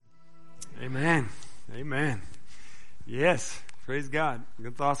Amen. Amen. Yes. Praise God.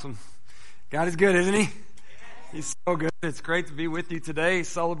 That's awesome. God is good, isn't He? He's so good. It's great to be with you today,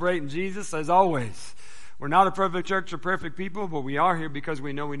 celebrating Jesus as always. We're not a perfect church or perfect people, but we are here because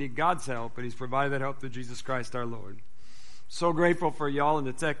we know we need God's help, and He's provided that help through Jesus Christ our Lord. So grateful for y'all and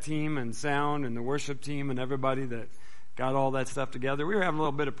the tech team and sound and the worship team and everybody that got all that stuff together. We were having a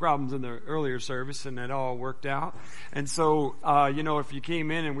little bit of problems in the earlier service, and it all worked out. And so, if you came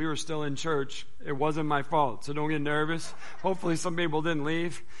in and we were still in church, it wasn't my fault. So don't get nervous. Hopefully some people didn't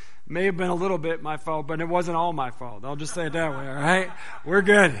leave. May have been a little bit my fault, but it wasn't all my fault. I'll just say it that way, all right? We're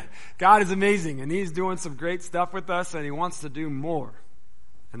good. God is amazing, and He's doing some great stuff with us, and He wants to do more.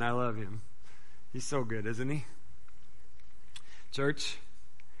 And I love Him. He's so good, isn't He? Church,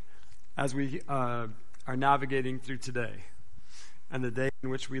 as we are navigating through today and the day in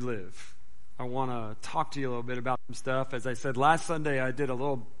which we live, I want to talk to you a little bit about some stuff. As I said last Sunday, I did a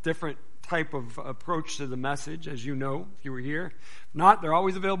little different type of approach to the message, as you know, if you were here. If not, they're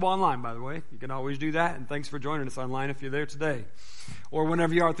always available online, by the way. You can always do that, and thanks for joining us online if you're there today or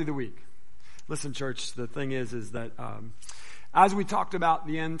whenever you are through the week. Listen, church, the thing is that as we talked about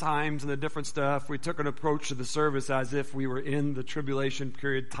the end times and the different stuff, we took an approach to the service as if we were in the tribulation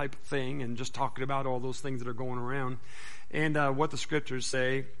period type thing and just talking about all those things that are going around and what the scriptures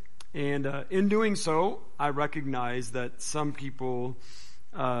say. And in doing so, I recognize that some people,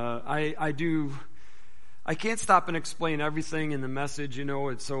 I can't stop and explain everything in the message,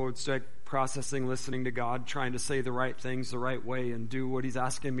 it's like processing, listening to God, trying to say the right things the right way and do what He's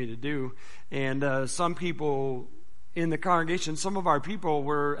asking me to do. And some people in the congregation, some of our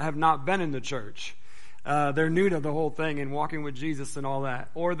people have not been in the church. They're new to the whole thing and walking with Jesus and all that.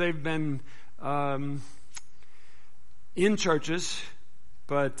 Or they've been in churches,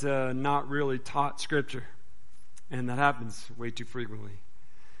 but not really taught Scripture. And that happens way too frequently.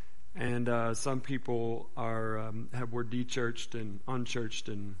 And some people were de-churched and unchurched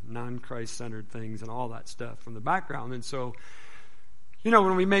and non-Christ-centered things and all that stuff from the background. And so,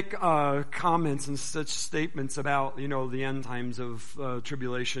 when we make comments and such statements about, the end times of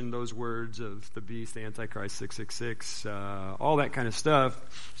tribulation, those words of the beast, the Antichrist, 666, all that kind of stuff,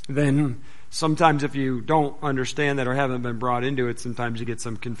 then sometimes if you don't understand that or haven't been brought into it, sometimes you get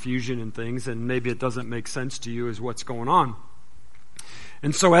some confusion and things, and maybe it doesn't make sense to you as what's going on.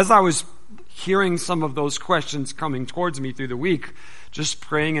 And so as I was hearing some of those questions coming towards me through the week, just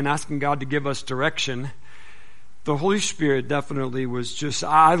praying and asking God to give us direction, the Holy Spirit definitely was just,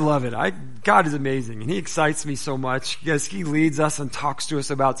 I love it. God is amazing, and He excites me so much because He leads us and talks to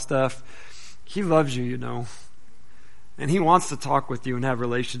us about stuff. He loves you, and He wants to talk with you and have a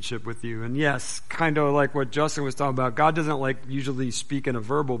relationship with you. And yes, kind of like what Justin was talking about, God doesn't usually speak in a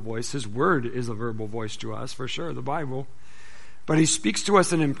verbal voice. His Word is a verbal voice to us, for sure, the Bible. But He speaks to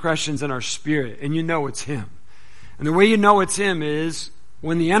us in impressions in our spirit, and it's Him. And the way it's Him is,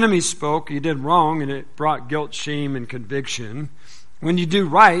 when the enemy spoke, you did wrong, and it brought guilt, shame, and conviction. When you do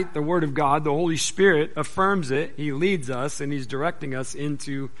right, the Word of God, the Holy Spirit affirms it. He leads us, and He's directing us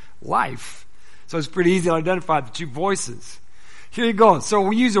into life. So it's pretty easy to identify the two voices. Here you go. So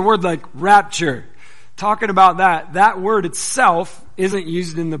we use a word like rapture. Talking about that word itself isn't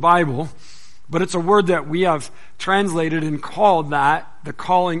used in the Bible, but it's a word that we have translated and called that, the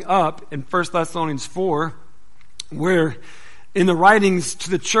calling up, in 1 Thessalonians 4, where in the writings to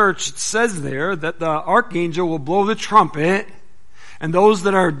the church, it says there that the archangel will blow the trumpet, and those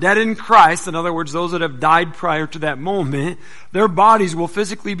that are dead in Christ, in other words, those that have died prior to that moment, their bodies will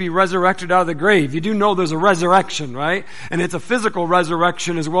physically be resurrected out of the grave. You do know there's a resurrection, right? And it's a physical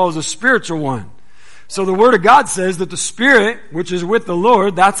resurrection as well as a spiritual one. So the Word of God says that the Spirit, which is with the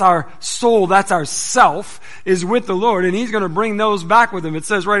Lord, that's our soul, that's our self, is with the Lord, and He's going to bring those back with Him. It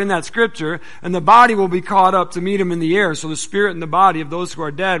says right in that scripture, and the body will be caught up to meet Him in the air. So the spirit and the body of those who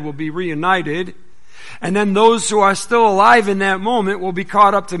are dead will be reunited, and then those who are still alive in that moment will be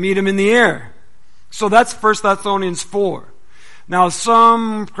caught up to meet Him in the air. So that's 1 Thessalonians 4. Now,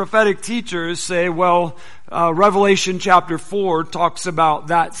 some prophetic teachers say, Revelation chapter 4 talks about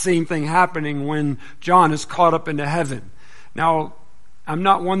that same thing happening when John is caught up into heaven. Now, I'm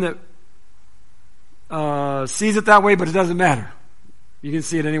not one that sees it that way, but it doesn't matter. You can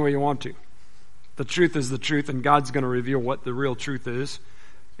see it any way you want to. The truth is the truth, and God's going to reveal what the real truth is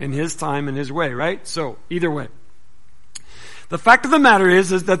in His time and His way, right? So, either way. The fact of the matter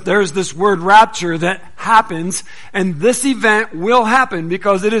is that there's this word rapture that happens, and this event will happen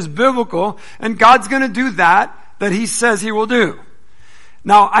because it is biblical, and God's going to do that He says He will do.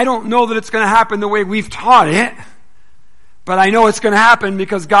 Now, I don't know that it's going to happen the way we've taught it, but I know it's going to happen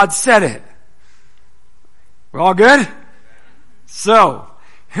because God said it. We're all good? So,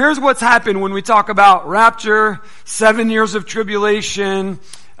 here's what's happened when we talk about rapture, 7 years of tribulation,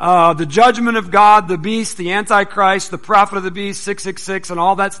 the judgment of God, the beast, the Antichrist, the prophet of the beast, 666, and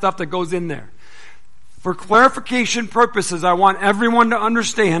all that stuff that goes in there. For clarification purposes, I want everyone to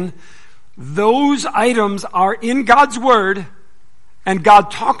understand those items are in God's Word, and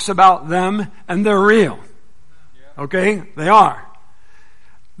God talks about them, and they're real. Okay? They are.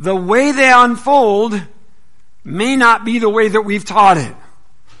 The way they unfold may not be the way that we've taught it.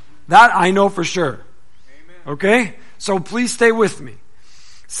 That I know for sure. Okay? So please stay with me.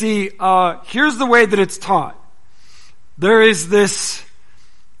 See, here's the way that it's taught. There is this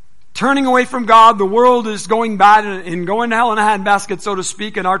turning away from God. The world is going bad and going to hell in a handbasket, so to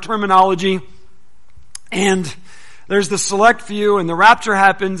speak, in our terminology. And there's the select few, and the rapture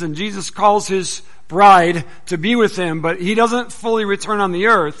happens, and Jesus calls his bride to be with him, but he doesn't fully return on the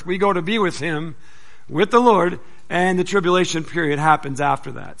earth. We go to be with him, with the Lord, and the tribulation period happens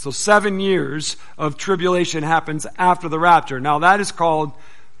after that. So 7 years of tribulation happens after the rapture. Now that is called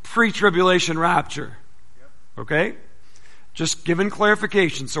pre-tribulation rapture. Okay? Just giving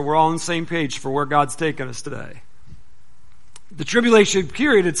clarification so we're all on the same page for where God's taken us today. The tribulation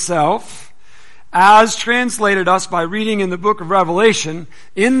period itself, as translated us by reading in the book of Revelation,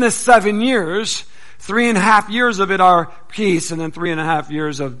 in the 7 years, 3.5 years of it are peace, and then 3.5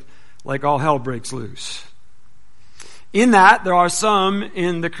 years of like all hell breaks loose. In that, there are some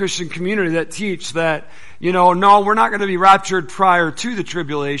in the Christian community that teach that, no, we're not going to be raptured prior to the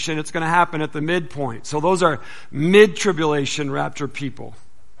tribulation. It's going to happen at the midpoint. So those are mid-tribulation rapture people.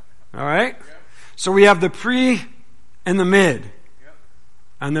 All right? Yep. So we have the pre and the mid. Yep.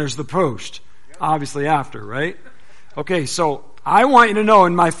 And there's the post. Yep. Obviously after, right? Okay, so I want you to know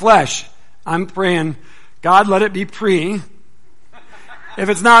in my flesh, I'm praying, God, let it be pre. If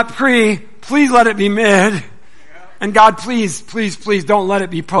it's not pre, please let it be mid. And God, please, please, please don't let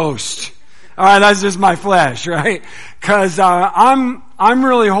it be post. All right, that's just my flesh, right? Because I'm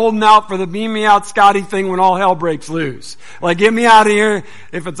really holding out for the beam me out Scotty thing when all hell breaks loose. Like, get me out of here.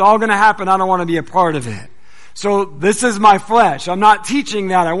 If it's all going to happen, I don't want to be a part of it. So this is my flesh. I'm not teaching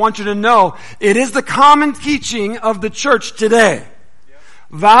that. I want you to know it is the common teaching of the church today.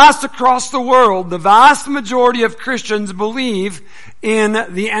 Vast across the world, the vast majority of Christians believe in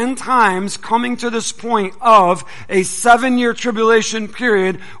the end times coming to this point of a 7-year tribulation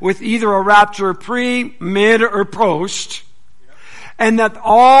period with either a rapture pre, mid, or post. And that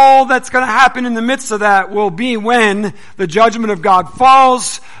all that's going to happen in the midst of that will be when the judgment of God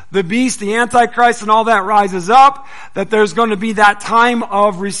falls, the beast, the Antichrist, and all that rises up, that there's going to be that time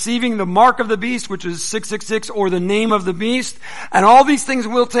of receiving the mark of the beast, which is 666, or the name of the beast, and all these things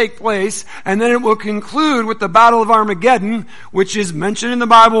will take place, and then it will conclude with the Battle of Armageddon, which is mentioned in the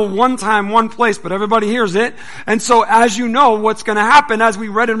Bible one time, one place, but everybody hears it. And so as you know, what's going to happen, as we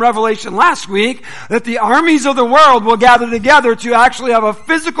read in Revelation last week, that the armies of the world will gather together to actually have a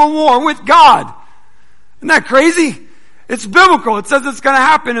physical war with God. Isn't that crazy? It's biblical. It says it's going to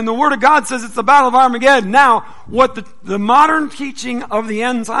happen, and the Word of God says it's the Battle of Armageddon. Now, what the modern teaching of the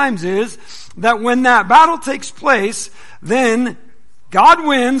end times is that when that battle takes place, then God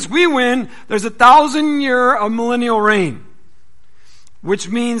wins, we win, there's 1,000-year of millennial reign, which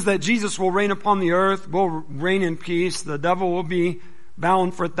means that Jesus will reign upon the earth, will reign in peace, the devil will be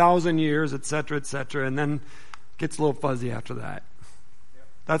bound for 1,000 years, etc., and then gets a little fuzzy after that.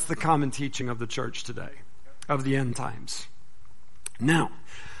 That's the common teaching of the church today, of the end times. Now,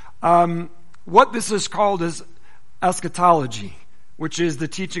 what this is called is eschatology, which is the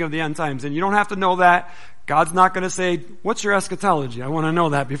teaching of the end times. And you don't have to know that. God's not going to say, what's your eschatology? I want to know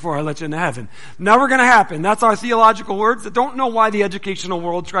that before I let you into heaven. Never going to happen. That's our theological words. I don't know why the educational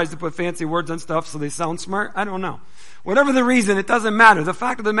world tries to put fancy words on stuff so they sound smart. I don't know. Whatever the reason, it doesn't matter. The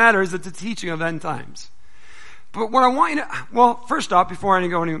fact of the matter is it's a teaching of end times. But what I want you to, well, first off, before I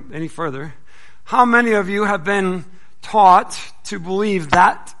go any further, how many of you have been taught to believe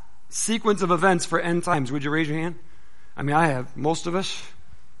that sequence of events for end times? Would you raise your hand? I mean, I have. Most of us?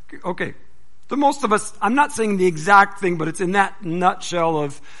 Okay. The most of us, I'm not saying the exact thing, but it's in that nutshell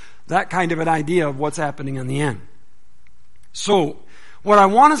of that kind of an idea of what's happening in the end. So, what I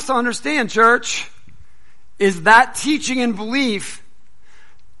want us to understand, church, is that teaching and belief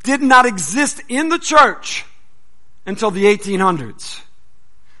did not exist in the church until the 1800s.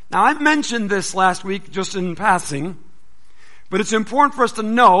 Now, I mentioned this last week just in passing, but it's important for us to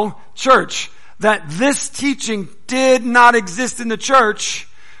know, church, that this teaching did not exist in the church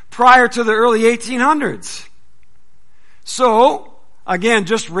prior to the early 1800s. So, again,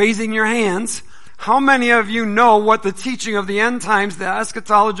 just raising your hands, how many of you know what the teaching of the end times, the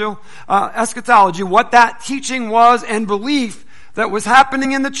eschatology, what that teaching was and belief that was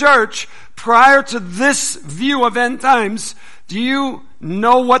happening in the church prior to this view of end times, do you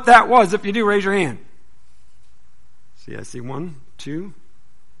know what that was? If you do, raise your hand. See, I see 1, 2,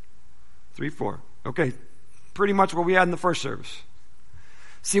 3, 4. Okay, pretty much what we had in the first service.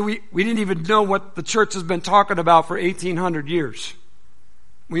 See, we didn't even know what the church has been talking about for 1,800 years.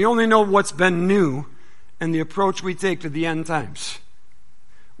 We only know what's been new and the approach we take to the end times,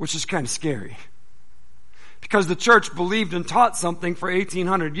 which is kind of scary. Because the church believed and taught something for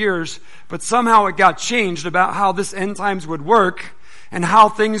 1,800 years, but somehow it got changed about how this end times would work and how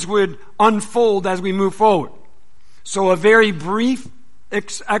things would unfold as we move forward. So a very brief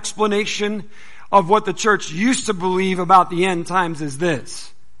explanation of what the church used to believe about the end times is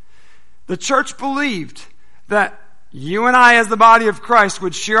this. The church believed that you and I as the body of Christ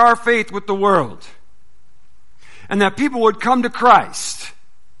would share our faith with the world, and that people would come to Christ,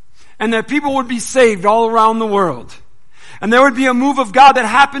 and that people would be saved all around the world. And there would be a move of God that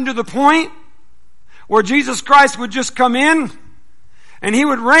happened to the point where Jesus Christ would just come in and He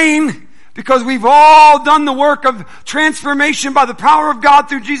would reign, because we've all done the work of transformation by the power of God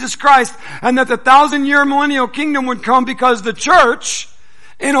through Jesus Christ, and that the 1,000-year millennial kingdom would come because the church,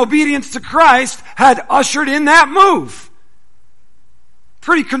 in obedience to Christ, had ushered in that move.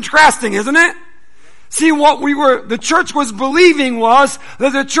 Pretty contrasting, isn't it? See, the church was believing was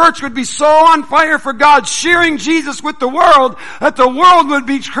that the church would be so on fire for God, sharing Jesus with the world, that the world would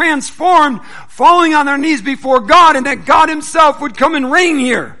be transformed, falling on their knees before God, and that God Himself would come and reign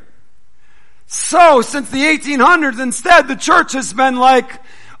here. So, since the 1800s, instead, the church has been like,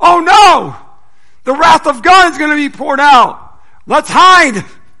 oh no! The wrath of God is going to be poured out. Let's hide.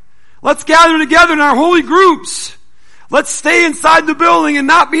 Let's gather together in our holy groups. Let's stay inside the building and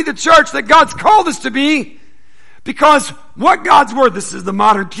not be the church that God's called us to be. Because what God's word, this is the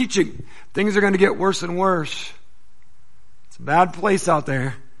modern teaching, things are going to get worse and worse. It's a bad place out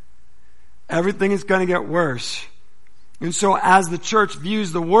there. Everything is going to get worse. And so as the church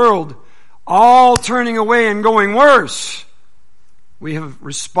views the world all turning away and going worse, we have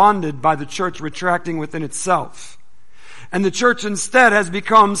responded by the church retracting within itself. And the church instead has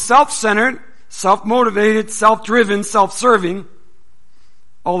become self-centered, self-motivated, self-driven, self-serving,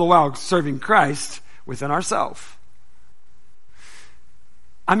 all the while serving Christ within ourselves.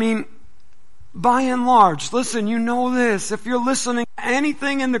 I mean, by and large, listen, you know this, if you're listening to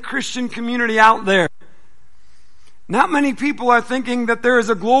anything in the Christian community out there, not many people are thinking that there is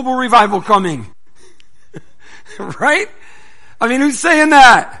a global revival coming. Right? I mean, who's saying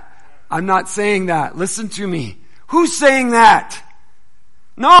that? I'm not saying that. Listen to me. Who's saying that?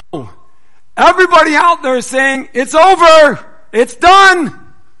 No. Everybody out there is saying, it's over. It's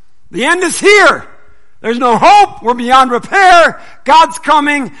done. The end is here. There's no hope. We're beyond repair. God's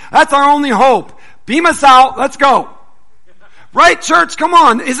coming. That's our only hope. Beam us out. Let's go. Right, church? Come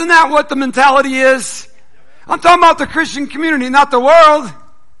on. Isn't that what the mentality is? I'm talking about the Christian community, not the world.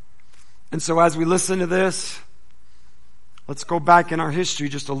 And so as we listen to this, let's go back in our history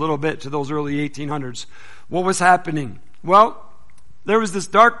just a little bit to those early 1800s. What was happening? Well, there was this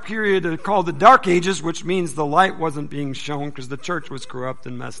dark period called the Dark Ages, which means the light wasn't being shown because the church was corrupt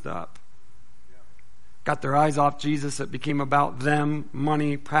and messed up. Got their eyes off Jesus. It became about them,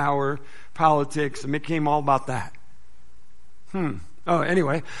 money, power, politics. It became all about that. Oh,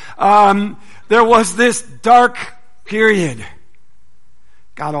 anyway. There was this dark period.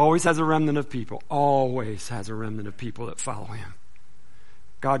 God always has a remnant of people. Always has a remnant of people that follow Him.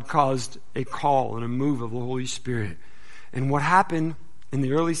 God caused a call and a move of the Holy Spirit. And what happened in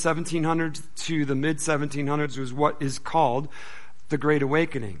the early 1700s to the mid 1700s was what is called the Great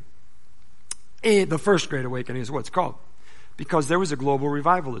Awakening. The First Great Awakening is what it's called. Because there was a global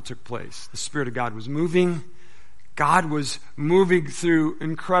revival that took place. The Spirit of God was moving. God was moving through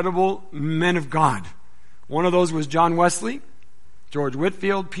incredible men of God. One of those was John Wesley, George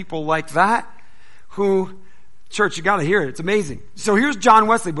Whitefield, people like that, who, church, you got to hear it. It's amazing. So here's John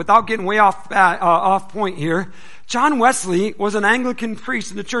Wesley, without getting way off point here. John Wesley was an Anglican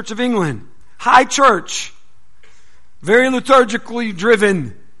priest in the Church of England. High church. Very liturgically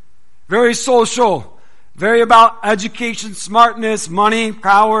driven. Very social. Very about education, smartness, money,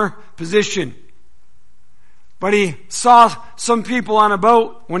 power, position. But he saw some people on a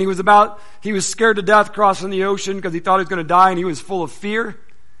boat when he was scared to death crossing the ocean because he thought he was going to die, and he was full of fear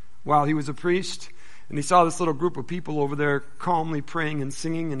while he was a priest. And he saw this little group of people over there calmly praying and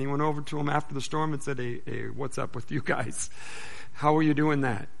singing, and he went over to them after the storm and said, hey, what's up with you guys? How are you doing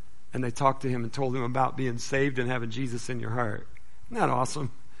that? And they talked to him and told him about being saved and having Jesus in your heart. Isn't that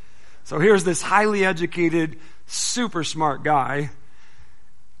awesome? So here's this highly educated, super smart guy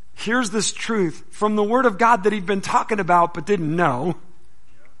hears this truth from the Word of God that he'd been talking about but didn't know,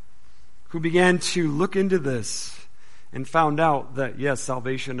 who began to look into this and found out that, yes,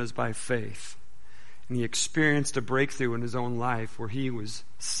 salvation is by faith. And he experienced a breakthrough in his own life where he was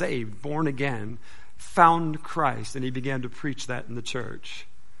saved, born again, found Christ, and he began to preach that in the church.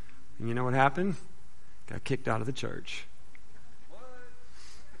 And you know what happened? Got kicked out of the church.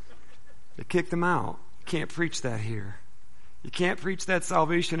 They kicked him out. You can't preach that here. You can't preach that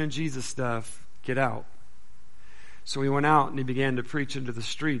salvation in Jesus stuff. Get out. So he went out and he began to preach into the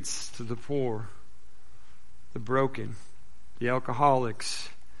streets to the poor, the broken, the alcoholics,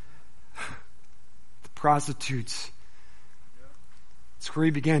 the prostitutes. That's where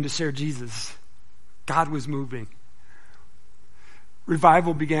he began to share Jesus. God was moving.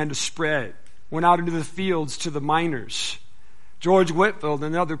 Revival began to spread. Went out into the fields to the miners. George Whitefield,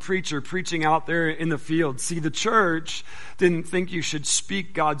 another preacher, preaching out there in the field. See, the church didn't think you should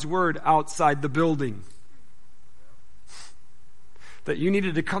speak God's word outside the building. That you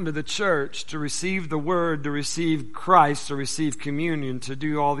needed to come to the church to receive the word, to receive Christ, to receive communion, to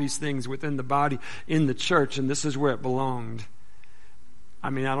do all these things within the body in the church, and this is where it belonged. I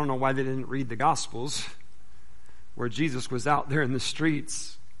mean, I don't know why they didn't read the Gospels, where Jesus was out there in the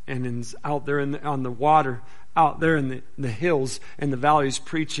streets and out there on the water, out there in the hills and the valleys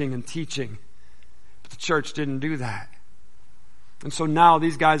preaching and teaching. But the church didn't do that. And so now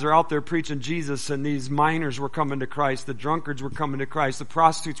these guys are out there preaching Jesus, and these miners were coming to Christ, the drunkards were coming to Christ, the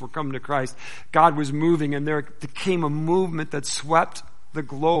prostitutes were coming to Christ. God was moving, and there came a movement that swept the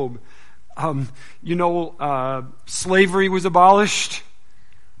globe. Slavery was abolished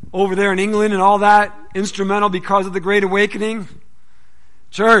over there in England and all that, instrumental because of the Great Awakening.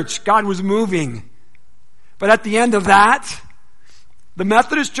 Church, God was moving. But at the end of that, the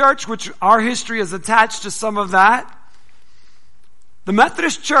Methodist Church, which our history is attached to some of that, the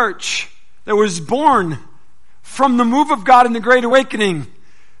Methodist Church that was born from the move of God in the Great Awakening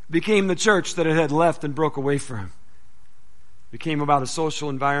became the church that it had left and broke away from. It became about a social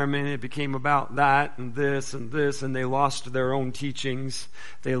environment. It became about that and this, and they lost their own teachings.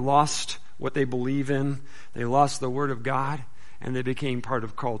 They lost what they believe in. They lost the Word of God, and they became part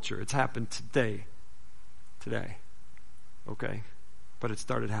of culture. It's happened today. Okay? But it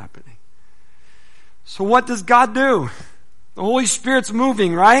started happening. So what does God do? The Holy Spirit's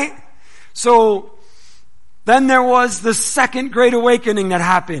moving, right? So then there was the second Great Awakening that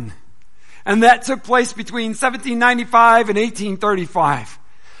happened. And that took place between 1795 and 1835.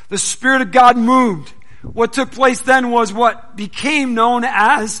 The Spirit of God moved. What took place then was what became known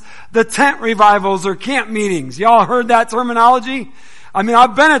as the tent revivals or camp meetings. Y'all heard that terminology? I mean,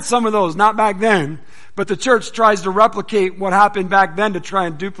 I've been at some of those, not back then. But the church tries to replicate what happened back then to try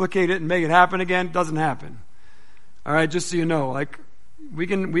and duplicate it and make it happen again. It doesn't happen. All right, just so you know, like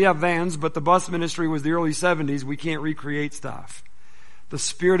we have vans, but the bus ministry was the early 70s. We can't recreate stuff. The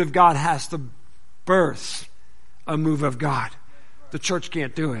Spirit of God has to birth a move of God. The church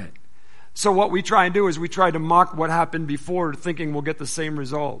can't do it. So what we try and do is we try to mock what happened before, thinking we'll get the same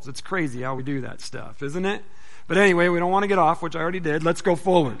results. It's crazy how we do that stuff, isn't it? But anyway, we don't want to get off, which I already did. Let's go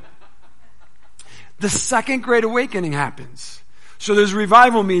forward. The second Great Awakening happens. So there's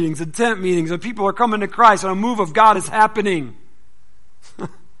revival meetings and tent meetings, and people are coming to Christ, and a move of God is happening.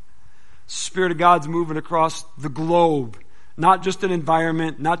 Spirit of God's moving across the globe. Not just an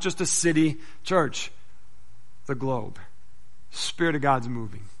environment, not just a city. Church, the globe. Spirit of God's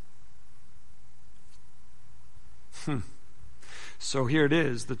moving. So here it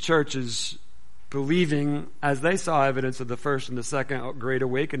is. The church is believing, as they saw evidence of the first and the second Great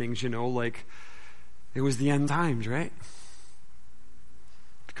Awakenings, like it was the end times, right?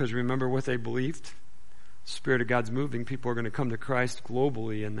 Because remember what they believed? Spirit of God's moving. People are going to come to Christ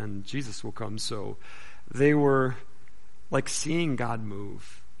globally, and then Jesus will come. So they were like seeing God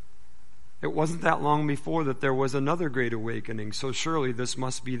move. It wasn't that long before that there was another Great Awakening. So surely this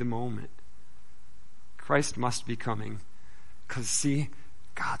must be the moment. Christ must be coming. Because see,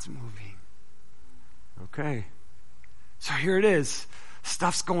 God's moving. Okay. So here it is.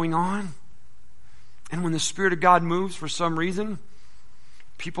 Stuff's going on. And when the Spirit of God moves for some reason,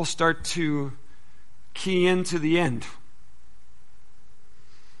 people start to key into the end.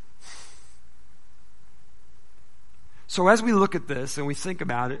 So as we look at this and we think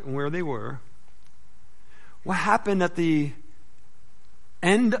about it and where they were, what happened at the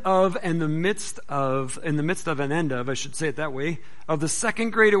end of and the midst of, I should say it that way, of the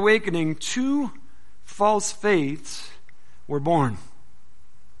second Great Awakening, two false faiths were born.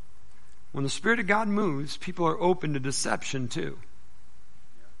 When the Spirit of God moves, people are open to deception too.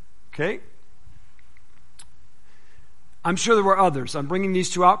 Okay? I'm sure there were others. I'm bringing these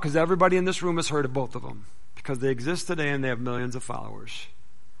two out because everybody in this room has heard of both of them, because they exist today and they have millions of followers.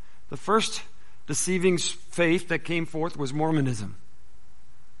 The first deceiving faith that came forth was Mormonism.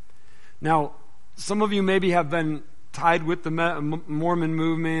 Now, some of you maybe have been tied with the Mormon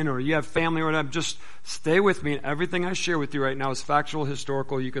movement, or you have family or whatever. Just stay with me. Everything I share with you right now is factual,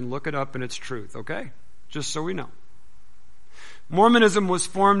 historical. You can look it up and it's truth, okay? Just so we know. Mormonism was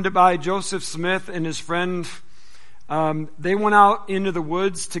formed by Joseph Smith and his friend. They went out into the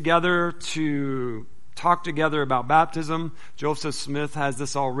woods together to talk together about baptism. Joseph Smith has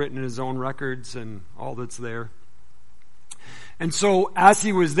this all written in his own records and all that's there. And so as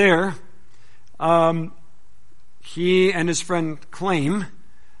he was there, he and his friend claim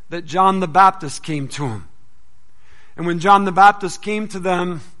that John the Baptist came to him. And when John the Baptist came to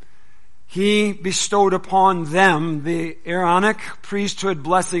them, he bestowed upon them the Aaronic priesthood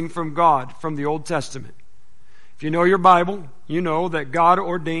blessing from God, from the Old Testament. If you know your Bible, you know that God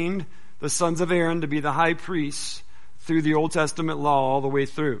ordained the sons of Aaron to be the high priests through the Old Testament law all the way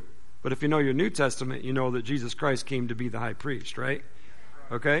through. But if you know your New Testament, you know that Jesus Christ came to be the high priest, right?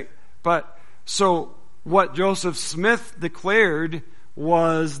 Okay? But, so, what Joseph Smith declared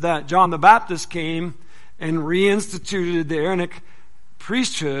was that John the Baptist came and reinstituted the Aaronic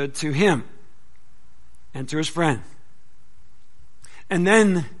priesthood to him and to his friend. And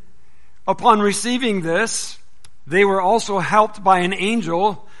then, upon receiving this, they were also helped by an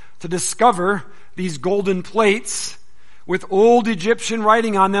angel to discover these golden plates with old Egyptian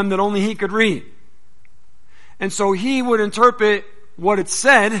writing on them that only he could read. And so he would interpret what it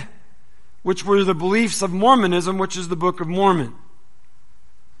said, which were the beliefs of Mormonism, which is the Book of Mormon.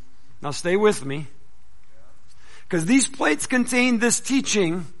 Now stay with me, because these plates contained this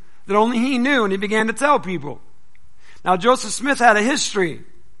teaching that only he knew, and he began to tell people. Now Joseph Smith had a history,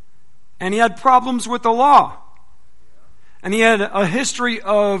 and he had problems with the law. And he had a history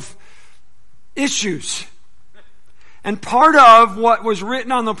of issues. And part of what was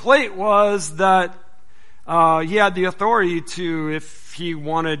written on the plate was that he had the authority to, if he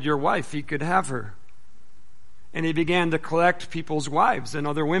wanted your wife, he could have her. And he began to collect people's wives and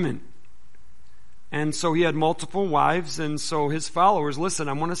other women. And so he had multiple wives, and so his followers, listen,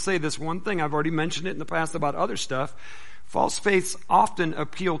 I want to say this one thing. I've already mentioned it in the past about other stuff. False faiths often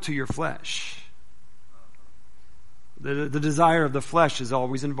appeal to your flesh. The desire of the flesh is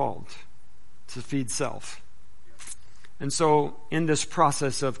always involved to feed self. And so in this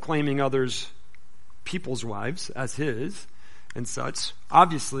process of claiming others' people's wives as his and such,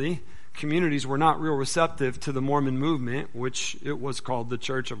 obviously communities were not real receptive to the Mormon movement, which it was called the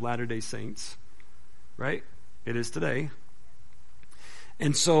Church of Latter-day Saints. Right? It is today.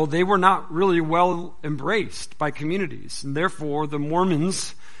 And so they were not really well embraced by communities. And therefore the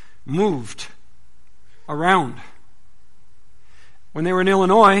Mormons moved around. When they were in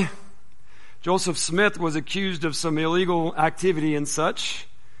Illinois, Joseph Smith was accused of some illegal activity and such.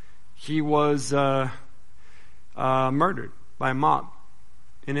 He was murdered by a mob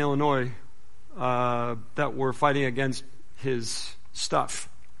in Illinois that were fighting against his stuff.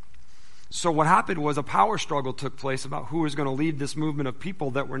 So what happened was a power struggle took place about who was going to lead this movement of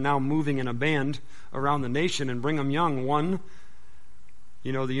people that were now moving in a band around the nation. And Brigham Young won, the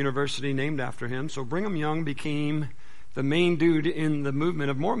university named after him. So Brigham Young became the main dude in the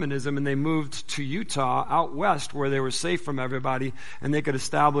movement of Mormonism, and they moved to Utah out west where they were safe from everybody and they could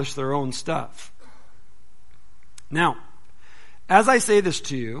establish their own stuff. Now, as I say this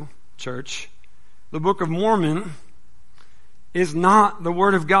to you, church, the Book of Mormon is not the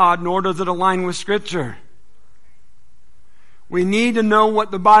Word of God, nor does it align with Scripture. We need to know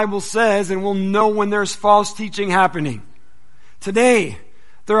what the Bible says, and we'll know when there's false teaching happening. Today,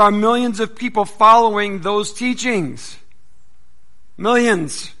 there are millions of people following those teachings.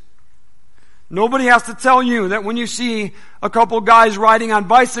 Millions. Nobody has to tell you that when you see a couple guys riding on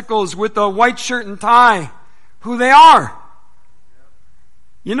bicycles with a white shirt and tie, who they are.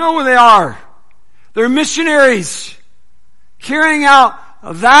 You know who they are. They're missionaries carrying out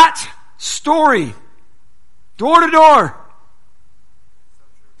that story door to door.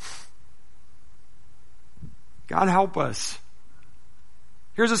 God help us.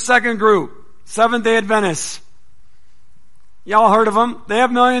 Here's a second group, Seventh-day Adventists. Y'all heard of them? They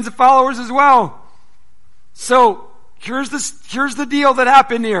have millions of followers as well. So, here's the deal that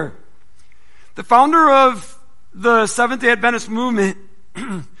happened here. The founder of the Seventh-day Adventist movement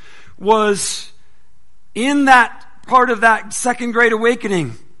was in that part of that second great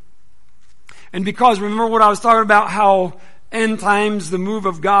awakening. And because, remember what I was talking about, how end times, the move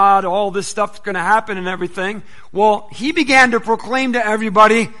of God, all this stuff's going to happen and everything. Well, he began to proclaim to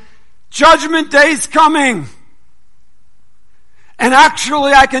everybody, Judgment Day's coming. And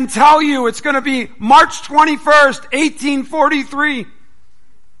actually, I can tell you, it's going to be March 21st, 1843.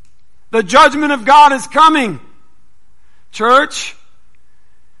 The judgment of God is coming. Church,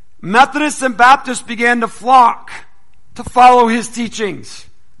 Methodists and Baptists began to flock to follow his teachings.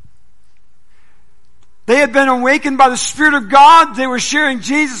 They had been awakened by the Spirit of God. They were sharing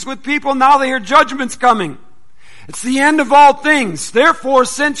Jesus with people. Now they hear judgment's coming. It's the end of all things. Therefore,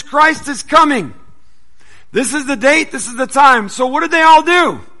 since Christ is coming, this is the date, this is the time. So what did they all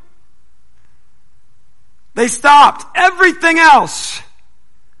do? They stopped everything else.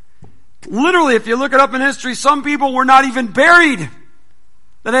 Literally, if you look it up in history, some people were not even buried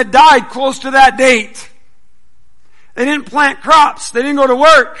that had died close to that date. They didn't plant crops. They didn't go to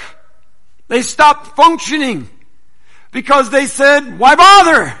work. They stopped functioning because they said, why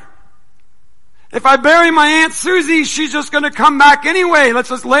bother? If I bury my Aunt Susie, she's just going to come back anyway. Let's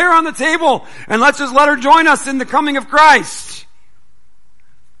just lay her on the table and let's just let her join us in the coming of Christ.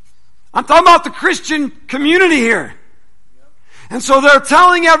 I'm talking about the Christian community here. And so they're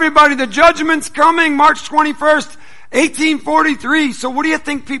telling everybody the judgment's coming March 21st, 1843. So what do you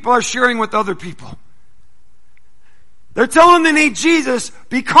think people are sharing with other people? They're telling them they need Jesus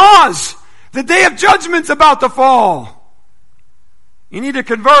because the day of judgment's about to fall. You need to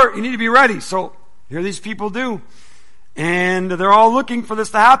convert. You need to be ready. So here these people do. And they're all looking for this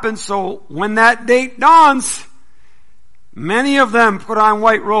to happen. So when that date dawns, many of them put on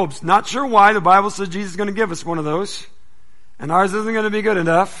white robes. Not sure why. The Bible says Jesus is going to give us one of those. And ours isn't going to be good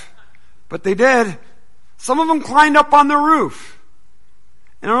enough. But they did. Some of them climbed up on the roof.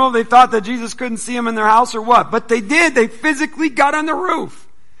 I don't know if they thought that Jesus couldn't see them in their house or what. But they did. They physically got on the roof.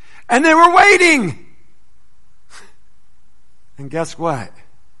 And they were waiting. And guess what?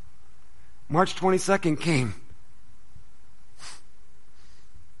 March 22nd came.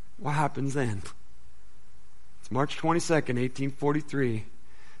 What happens then? It's March 22nd, 1843.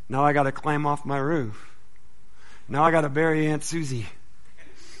 Now I got to climb off my roof. Now I got to bury Aunt Susie.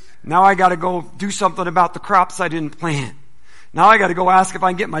 Now I got to go do something about the crops I didn't plant. Now I got to go ask if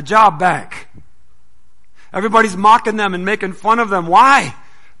I can get my job back. Everybody's mocking them and making fun of them. Why?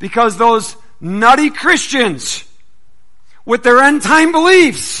 Because those nutty Christians with their end time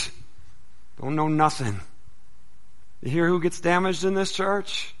beliefs don't know nothing. You hear who gets damaged in this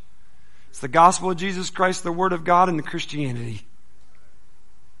church? It's the gospel of Jesus Christ, the Word of God, and the Christianity.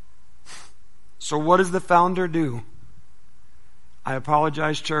 So what does the founder do? I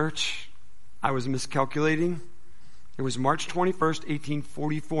apologize, church. I was miscalculating. It was March 21st,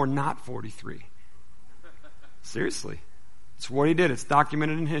 1844, not 43. Seriously. It's what he did. It's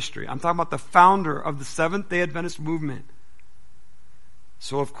documented in history. I'm talking about the founder of the Seventh-day Adventist movement.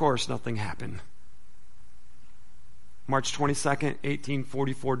 So, of course, nothing happened. March 22nd,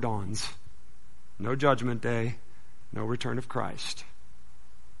 1844 dawns. No judgment day. No return of Christ.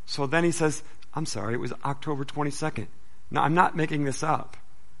 So then he says, I'm sorry, it was October 22nd. No, I'm not making this up.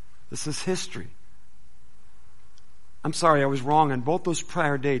 This is history. I'm sorry, I was wrong on both those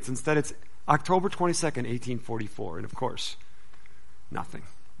prior dates. Instead, it's October 22nd, 1844. And of course, nothing.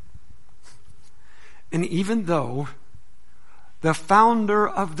 And even though the founder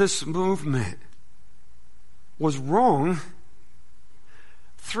of this movement was wrong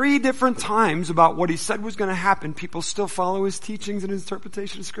 3 different times about what he said was going to happen, people still follow his teachings and his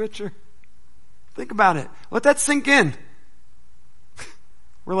interpretation of Scripture. Think about it. Let that sink in.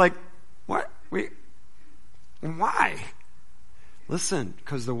 We're like, what? Why? Listen,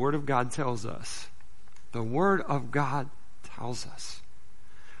 because the Word of God tells us. The Word of God tells us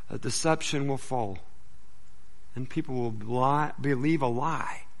that deception will fall. And people will believe a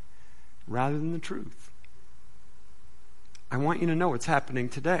lie rather than the truth. I want you to know it's happening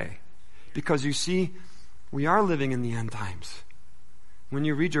today. Because you see, we are living in the end times. When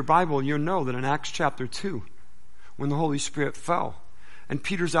you read your Bible, you'll know that in Acts chapter 2, when the Holy Spirit fell, and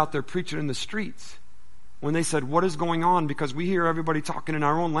Peter's out there preaching in the streets, when they said, what is going on? Because we hear everybody talking in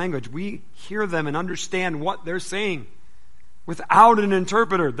our own language. We hear them and understand what they're saying without an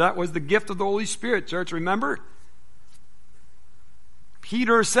interpreter. That was the gift of the Holy Spirit, church, remember?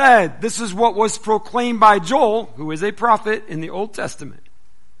 Peter said, this is what was proclaimed by Joel, who is a prophet in the Old Testament,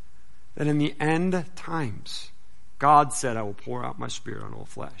 that in the end times, God said, I will pour out my Spirit on all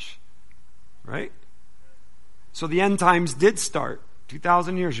flesh. Right? So the end times did start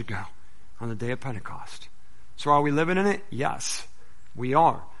 2,000 years ago on the day of Pentecost. So are we living in it? Yes, we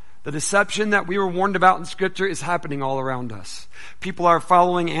are. The deception that we were warned about in Scripture is happening all around us. People are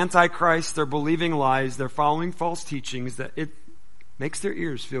following Antichrist. They're believing lies. They're following false teachings that it makes their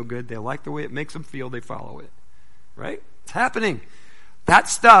ears feel good. They like the way it makes them feel. They follow it. Right? It's happening. That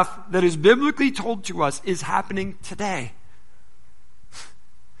stuff that is biblically told to us is happening today.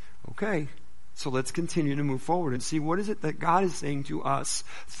 Okay, so let's continue to move forward and see what is it that God is saying to us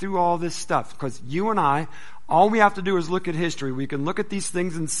through all this stuff. Because you and I, all we have to do is look at history. We can look at these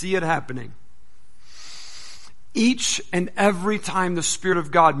things and see it happening. Each and every time the Spirit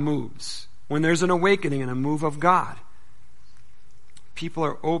of God moves, when there's an awakening and a move of God, people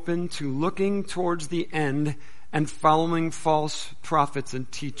are open to looking towards the end and following false prophets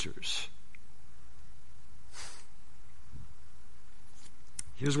and teachers.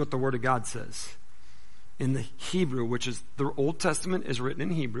 Here's what the Word of God says. In the Hebrew, which is the Old Testament is written in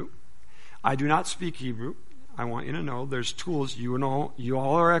Hebrew. I do not speak Hebrew. I want you to know there's tools. You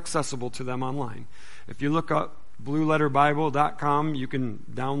all are accessible to them online. If you look up blueletterbible.com, you can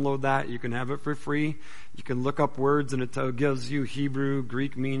download that. You can have it for free. You can look up words and it gives you Hebrew,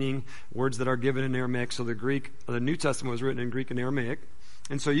 Greek meaning, words that are given in Aramaic. So the New Testament was written in Greek and Aramaic.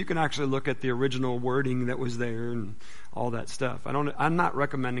 And so you can actually look at the original wording that was there and all that stuff. I'm not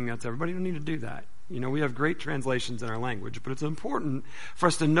recommending that to everybody. You don't need to do that. We have great translations in our language, but it's important for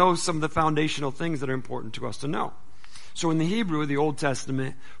us to know some of the foundational things that are important to us to know. So in the Hebrew, the Old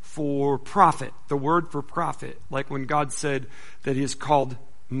Testament, for prophet, the word for prophet, like when God said that He has called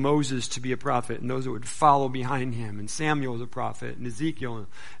Moses to be a prophet and those that would follow behind him, and Samuel was a prophet, and Ezekiel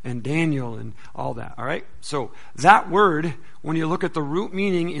and Daniel and all that, all right? So that word, when you look at the root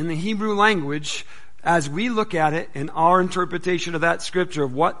meaning in the Hebrew language, as we look at it in our interpretation of that scripture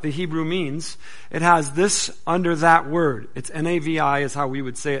of what the Hebrew means, it has this under that word. It's NAVI is how we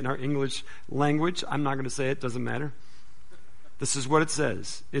would say it in our English language. I'm not going to say it, doesn't matter. This is what it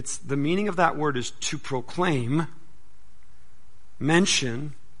says. It's the meaning of that word is to proclaim,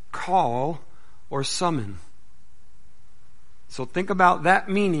 mention, call, or summon. So think about that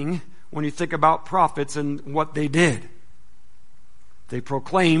meaning when you think about prophets and what they did. They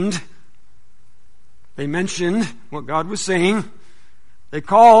proclaimed, they mentioned what God was saying, they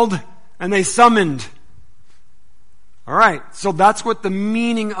called, and they summoned. All right, so that's what the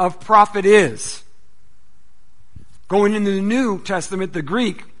meaning of prophet is. Going into the New Testament, the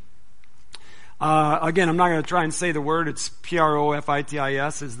Greek, again, I'm not going to try and say the word. It's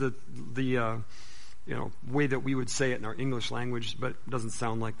profitis is the way that we would say it in our English language, but it doesn't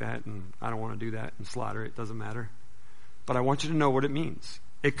sound like that, and I don't want to do that and slaughter it. It doesn't matter. But I want you to know what it means.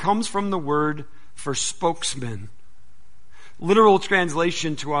 It comes from the word for spokesman. Literal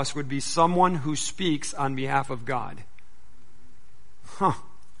translation to us would be someone who speaks on behalf of God.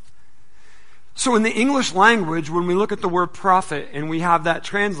 So in the English language, when we look at the word prophet and we have that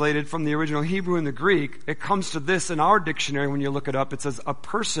translated from the original Hebrew and the Greek, it comes to this in our dictionary when you look it up. It says, a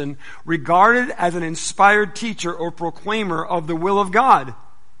person regarded as an inspired teacher or proclaimer of the will of God.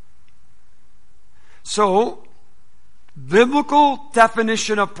 So, biblical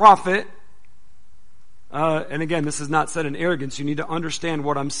definition of prophet, and again, this is not said in arrogance. You need to understand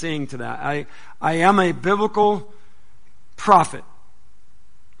what I'm saying to that. I am a biblical prophet.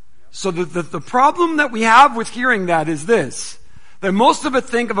 So the problem that we have with hearing that is this, that most of us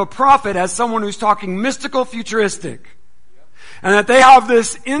think of a prophet as someone who's talking mystical, futuristic. And that they have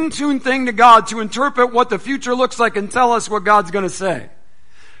this in-tune thing to God to interpret what the future looks like and tell us what God's going to say.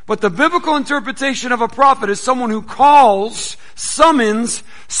 But the biblical interpretation of a prophet is someone who calls, summons,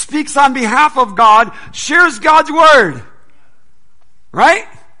 speaks on behalf of God, shares God's word. Right?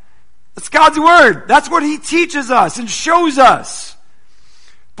 That's God's word. That's what He teaches us and shows us.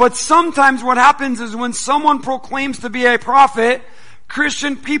 But sometimes what happens is when someone proclaims to be a prophet,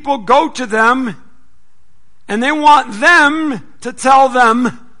 Christian people go to them and they want them to tell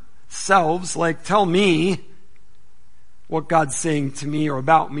themselves, like, tell me what God's saying to me or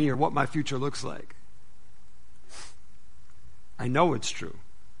about me or what my future looks like. I know it's true.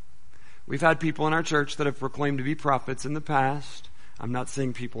 We've had people in our church that have proclaimed to be prophets in the past. I'm not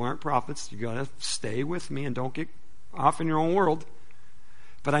saying people aren't prophets. You gotta stay with me and don't get off in your own world.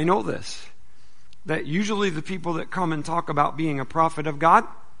 But I know this, that usually the people that come and talk about being a prophet of God,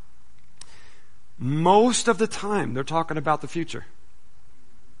 most of the time they're talking about the future.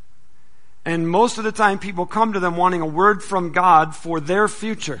 And most of the time people come to them wanting a word from God for their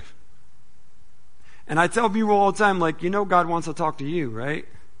future. And I tell people all the time, like, God wants to talk to you, right?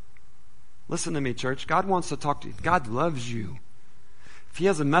 Listen to me, church. God wants to talk to you. God loves you. If He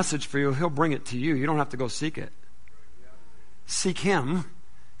has a message for you, He'll bring it to you. You don't have to go seek it. Seek Him,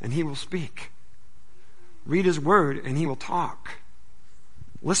 and He will speak. Read His Word, and He will talk.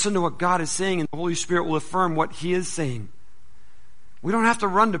 Listen to what God is saying, and the Holy Spirit will affirm what He is saying. We don't have to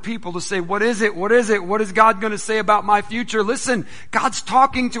run to people to say, what is it? What is it? What is God going to say about my future? Listen, God's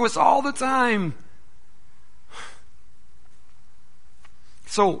talking to us all the time.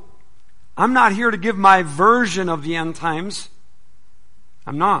 So, I'm not here to give my version of the end times.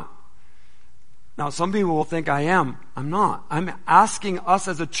 I'm not. Now, some people will think I am. I'm not. I'm asking us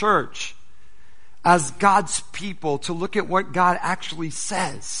as a church, as God's people, to look at what God actually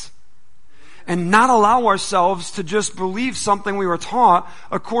says and not allow ourselves to just believe something we were taught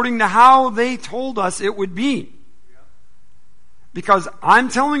according to how they told us it would be. Because I'm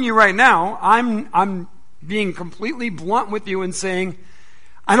telling you right now, I'm being completely blunt with you and saying,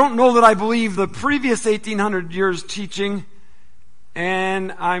 I don't know that I believe the previous 1800 years teaching,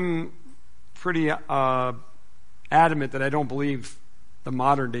 and I'm pretty adamant that I don't believe the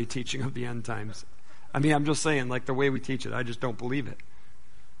modern day teaching of the end times. I mean, I'm just saying, like the way we teach it, I just don't believe it.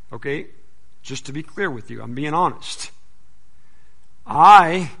 Okay? Just to be clear with you, I'm being honest.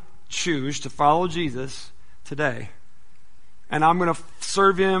 I choose to follow Jesus today, and I'm going to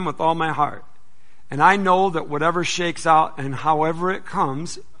serve Him with all my heart. And I know that whatever shakes out and however it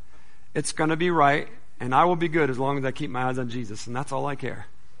comes, it's going to be right, and I will be good as long as I keep my eyes on Jesus, and that's all I care.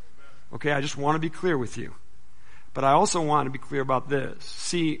 Okay, I just want to be clear with you. But I also want to be clear about this.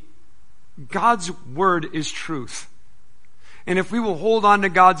 See, God's Word is truth. And if we will hold on to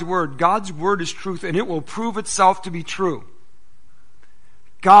God's Word is truth, and it will prove itself to be true.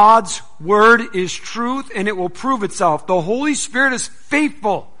 God's Word is truth, and it will prove itself. The Holy Spirit is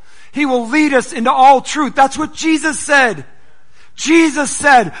faithful. He will lead us into all truth. That's what Jesus said. Jesus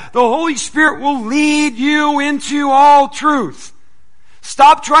said, the Holy Spirit will lead you into all truth.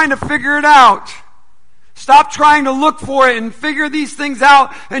 Stop trying to figure it out. Stop trying to look for it and figure these things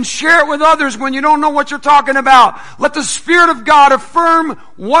out and share it with others when you don't know what you're talking about. Let the Spirit of God affirm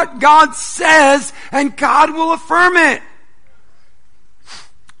what God says, and God will affirm it.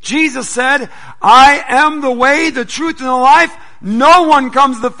 Jesus said, I am the way, the truth, and the life. No one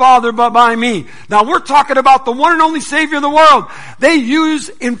comes to the Father but by me. Now we're talking about the one and only Savior of the world. They use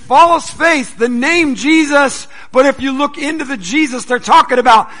in false faith the name Jesus, but if you look into the Jesus they're talking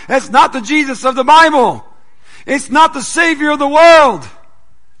about, it's not the Jesus of the Bible. It's not the Savior of the world.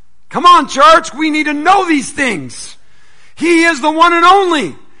 Come on, church, we need to know these things. He is the one and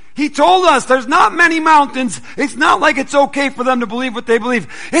only. He told us there's not many mountains. It's not like it's okay for them to believe what they believe.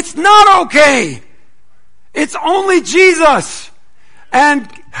 It's not okay. It's only Jesus. And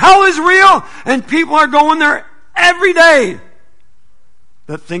hell is real, and people are going there every day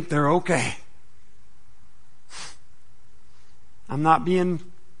that think they're okay. I'm not being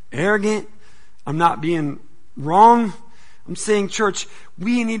arrogant. I'm not being wrong. I'm saying, church,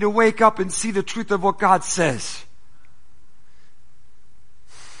 we need to wake up and see the truth of what God says.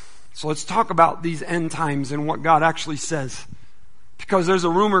 So let's talk about these end times and what God actually says. Because there's a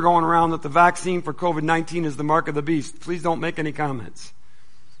rumor going around that the vaccine for COVID-19 is the mark of the beast. Please don't make any comments.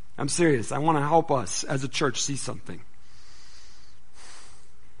 I'm serious. I want to help us as a church see something.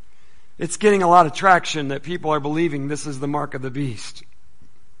 It's getting a lot of traction that people are believing this is the mark of the beast.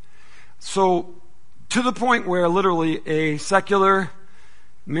 So, to the point where literally a secular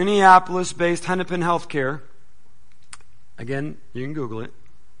Minneapolis-based Hennepin Healthcare, again, you can Google it,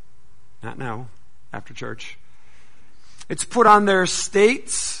 not now, after church. It's put on their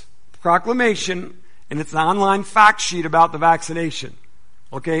state's proclamation, and it's an online fact sheet about the vaccination.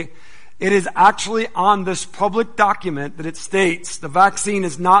 Okay? It is actually on this public document that it states the vaccine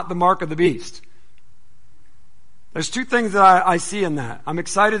is not the mark of the beast. There's two things that I see in that. I'm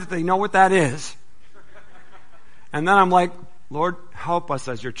excited that they know what that is. And then I'm like, Lord, help us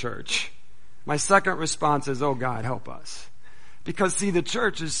as your church. My second response is, oh God, help us. Because see, the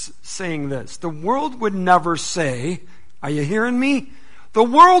church is saying this. The world would never say, are you hearing me? The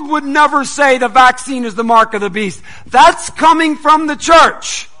world would never say the vaccine is the mark of the beast. That's coming from the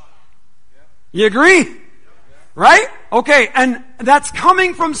church. You agree? Right? Okay, and that's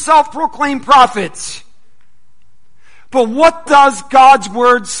coming from self-proclaimed prophets. But what does God's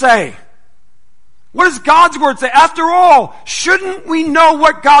Word say? What does God's Word say? After all, shouldn't we know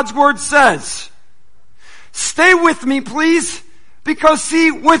what God's Word says? Stay with me, please. Because see,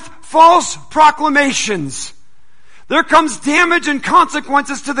 with false proclamations, there comes damage and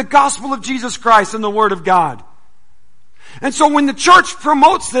consequences to the gospel of Jesus Christ and the Word of God. And so when the church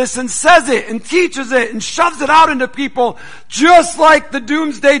promotes this and says it and teaches it and shoves it out into people, just like the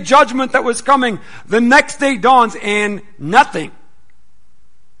doomsday judgment that was coming, the next day dawns and nothing.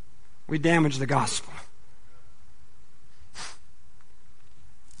 We damage the gospel.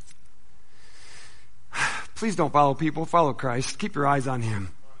 Please don't follow people, follow Christ. Keep your eyes on Him.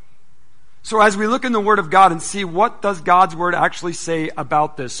 So as we look in the Word of God and see what does God's Word actually say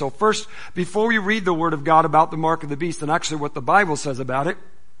about this. So first, before we read the Word of God about the mark of the beast and actually what the Bible says about it,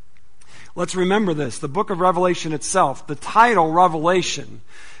 let's remember this. The book of Revelation itself, the title Revelation,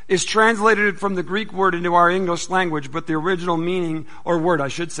 is translated from the Greek word into our English language, but the original meaning, or word I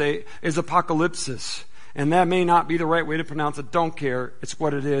should say, is apocalypsis. And that may not be the right way to pronounce it. Don't care. It's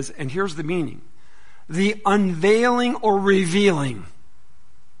what it is. And here's the meaning. The unveiling or revealing.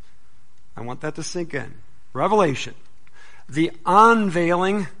 I want that to sink in. Revelation. The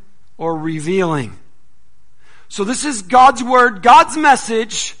unveiling or revealing. So this is God's word, God's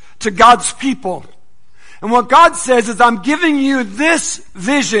message to God's people. And what God says is, I'm giving you this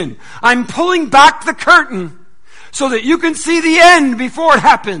vision. I'm pulling back the curtain so that you can see the end before it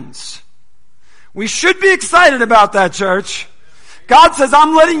happens. We should be excited about that, church. God says,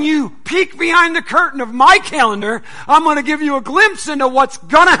 I'm letting you peek behind the curtain of my calendar. I'm going to give you a glimpse into what's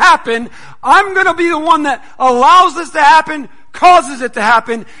going to happen. I'm going to be the one that allows this to happen, causes it to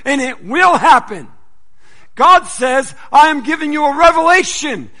happen, and it will happen. God says, I am giving you a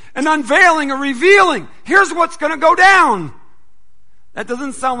revelation, an unveiling, a revealing. Here's what's going to go down. That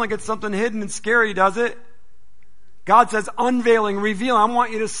doesn't sound like it's something hidden and scary, does it? God says, unveiling, revealing. I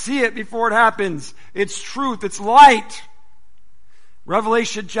want you to see it before it happens. It's truth. It's light.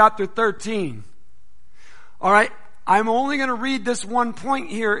 Revelation chapter 13. All right, I'm only going to read this one point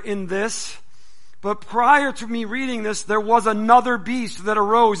here in this, but prior to me reading this, there was another beast that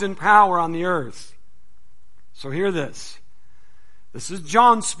arose in power on the earth. So hear this. This is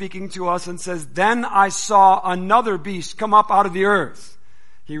John speaking to us and says, Then I saw another beast come up out of the earth.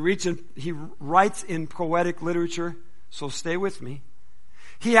 He writes in poetic literature, so stay with me.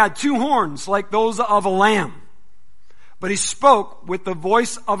 He had 2 horns like those of a lamb, but he spoke with the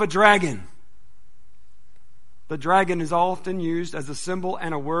voice of a dragon. The dragon is often used as a symbol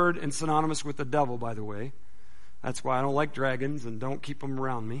and a word and synonymous with the devil, by the way. That's why I don't like dragons and don't keep them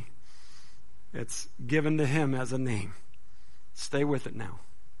around me. It's given to him as a name. Stay with it now.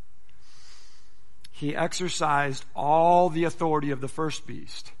 He exercised all the authority of the first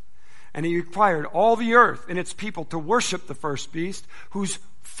beast. And he required all the earth and its people to worship the first beast, whose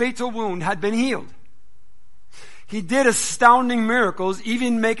fatal wound had been healed. He did astounding miracles,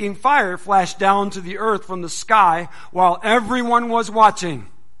 even making fire flash down to the earth from the sky while everyone was watching.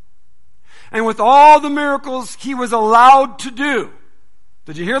 And with all the miracles he was allowed to do.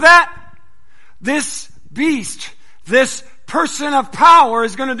 Did you hear that? This beast, this person of power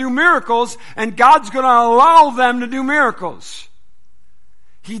is going to do miracles, and God's going to allow them to do miracles.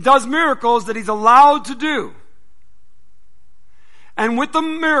 He does miracles that he's allowed to do. And with the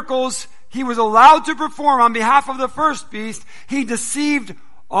miracles he was allowed to perform on behalf of the first beast, he deceived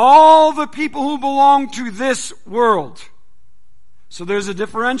all the people who belong to this world. So there's a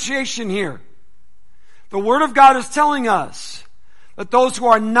differentiation here. The Word of God is telling us that those who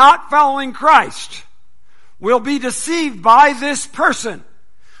are not following Christ will be deceived by this person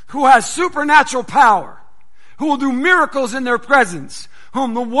who has supernatural power, who will do miracles in their presence,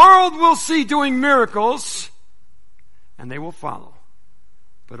 whom the world will see doing miracles, and they will follow.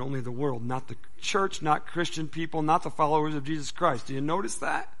 But only the world, not the church, not Christian people, not the followers of Jesus Christ. Do you notice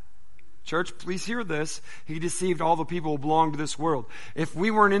that? Church, please hear this. He deceived all the people who belong to this world. If we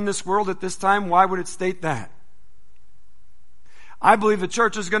weren't in this world at this time, why would it state that? I believe the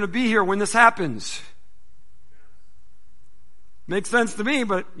church is going to be here when this happens. Makes sense to me,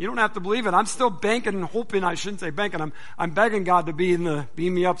 but you don't have to believe it. I'm still banking and hoping, I shouldn't say banking, I'm begging God to be in the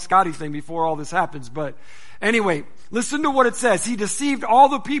beam me up Scotty thing before all this happens. But anyway, listen to what it says. He deceived all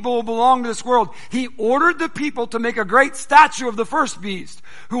the people who belong to this world. He ordered the people to make a great statue of the first beast,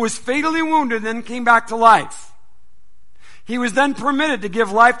 who was fatally wounded and then came back to life. He was then permitted to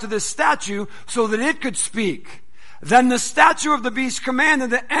give life to this statue so that it could speak. Then the statue of the beast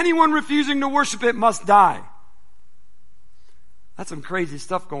commanded that anyone refusing to worship it must die. That's some crazy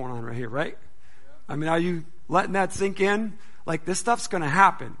stuff going on right here, right? I mean, are you letting that sink in? Like, this stuff's going to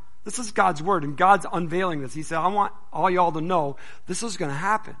happen. This is God's word, and God's unveiling this. He said, I want all y'all to know this is going to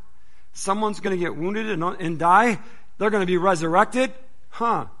happen. Someone's going to get wounded and die. They're going to be resurrected.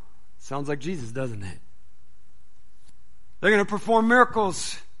 Sounds like Jesus, doesn't it? They're going to perform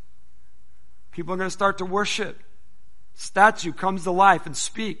miracles. People are going to start to worship. Statue comes to life and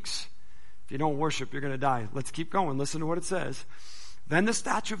speaks. If you don't worship, you're going to die. Let's keep going. Listen to what it says. Then the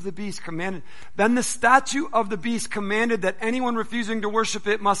statue of the beast commanded that anyone refusing to worship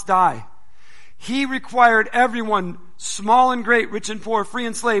it must die. He required everyone, small and great, rich and poor, free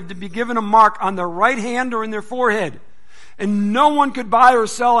and slave, to be given a mark on their right hand or in their forehead. And no one could buy or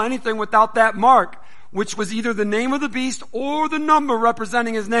sell anything without that mark, which was either the name of the beast or the number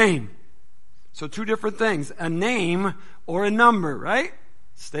representing his name. So 2 different things, a name or a number, right?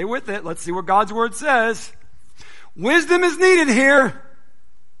 Stay with it. Let's see what God's word says. Wisdom is needed here.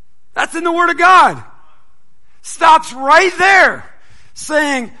 That's in the Word of God. Stops right there,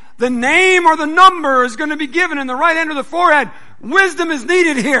 saying, the name or the number is going to be given in the right hand of the forehead. Wisdom is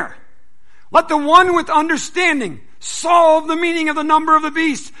needed here. Let the one with understanding solve the meaning of the number of the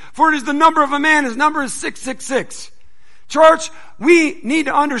beast, for it is the number of a man. His number is 666. Church, we need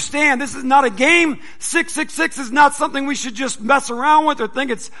to understand this is not a game. 666 is not something we should just mess around with or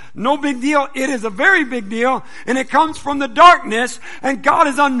think it's no big deal. It is a very big deal, and it comes from the darkness, and God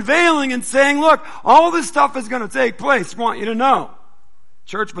is unveiling and saying, look, all this stuff is going to take place. I want you to know.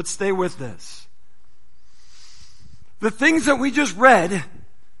 Church, but stay with this. The things that we just read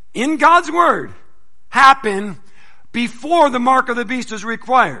in God's Word happen before the mark of the beast is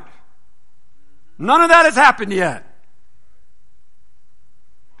required. None of that has happened yet.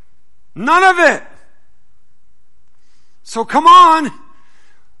 None of it. So come on.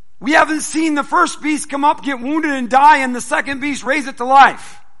 We haven't seen the first beast come up, get wounded and die, and the second beast raise it to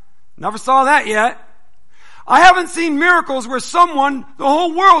life. Never saw that yet. I haven't seen miracles where someone, the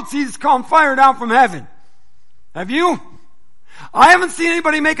whole world sees come fire down from heaven. Have you? I haven't seen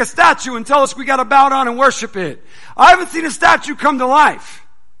anybody make a statue and tell us we gotta bow down and worship it. I haven't seen a statue come to life.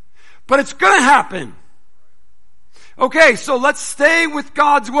 But it's gonna happen. Okay, so let's stay with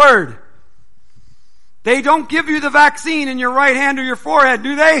God's Word. They don't give you the vaccine in your right hand or your forehead,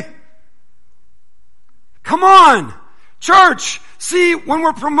 do they? Come on! Church, see, when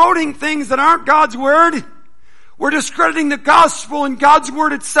we're promoting things that aren't God's Word, we're discrediting the gospel and God's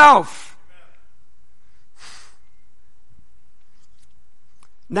Word itself.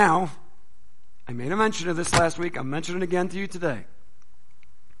 Now, I made a mention of this last week. I'm mentioning it again to you today.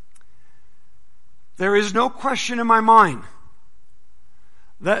 There is no question in my mind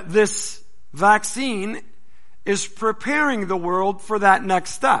that this vaccine is preparing the world for that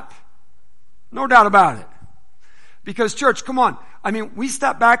next step. No doubt about it. Because church, come on. I mean, we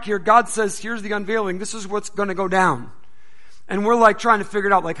step back here. God says, here's the unveiling. This is what's going to go down. And we're like trying to figure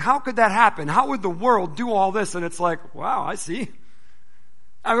it out. Like, how could that happen? How would the world do all this? And it's like, wow, I see.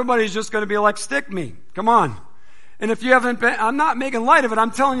 Everybody's just going to be like, stick me. Come on. And if you haven't been, I'm not making light of it.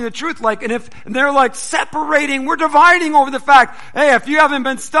 I'm telling you the truth. Like, and they're like separating, we're dividing over the fact, hey, if you haven't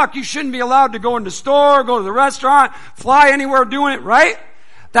been stuck, you shouldn't be allowed to go in the store, go to the restaurant, fly anywhere doing it, right?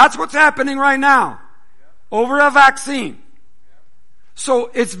 That's what's happening right now. Over a vaccine. So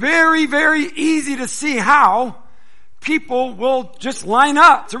it's very, very easy to see how people will just line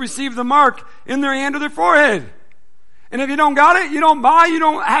up to receive the mark in their hand or their forehead. And if you don't got it, you don't buy, you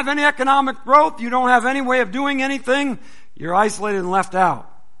don't have any economic growth, you don't have any way of doing anything, you're isolated and left out.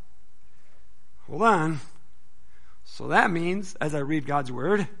 Hold on. So that means, as I read God's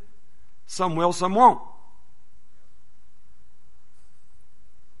Word, some will, some won't.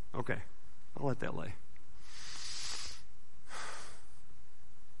 Okay, I'll let that lay.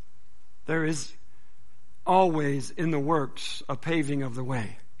 There is always in the works a paving of the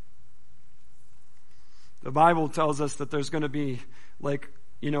way. The Bible tells us that there's going to be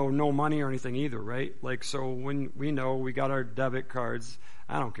no money or anything either, right? Like, so when we know we got our debit cards,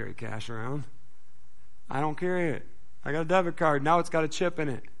 I don't carry cash around. I don't carry it. I got a debit card. Now it's got a chip in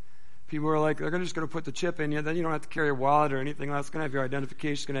it. People are like, they're just going to put the chip in you. Then you don't have to carry a wallet or anything else. It's going to have your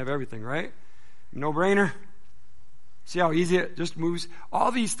identification. It's going to have everything, right? No brainer. See how easy it just moves?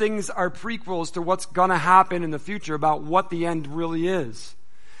 All these things are prequels to what's going to happen in the future about what the end really is.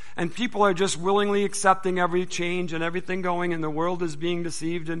 And people are just willingly accepting every change and everything going, and the world is being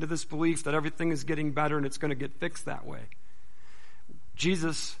deceived into this belief that everything is getting better and it's going to get fixed that way.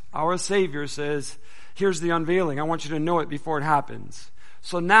 Jesus, our Savior, says, here's the unveiling. I want you to know it before it happens.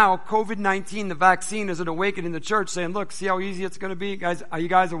 So now, COVID-19, the vaccine, is an awakening in the church saying, look, see how easy it's going to be? Guys, are you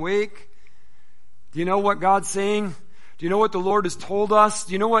guys awake? Do you know what God's saying? Do you know what the Lord has told us?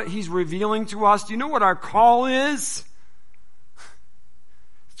 Do you know what He's revealing to us? Do you know what our call is?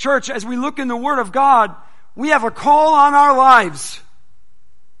 Church, as we look in the Word of God, we have a call on our lives.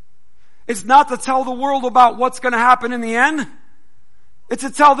 It's not to tell the world about what's going to happen in the end. It's to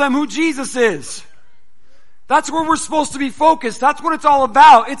tell them who Jesus is. That's where we're supposed to be focused. That's what it's all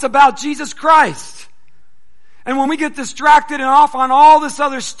about. It's about Jesus Christ. And when we get distracted and off on all this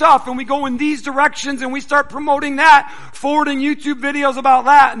other stuff and we go in these directions and we start promoting that, forwarding YouTube videos about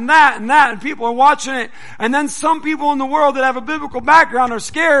that and that and that, and people are watching it, and then some people in the world that have a biblical background are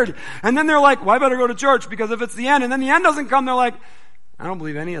scared, and then they're like, well, I better go to church because if it's the end, and then the end doesn't come, they're like, I don't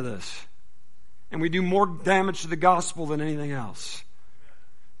believe any of this. And we do more damage to the gospel than anything else.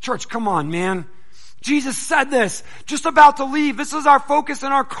 Church, come on, man. Jesus said this, just about to leave. This is our focus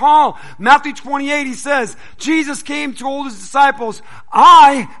and our call. Matthew 28, He says, Jesus came, told His disciples,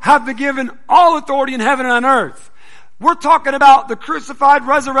 I have been given all authority in heaven and on earth. We're talking about the crucified,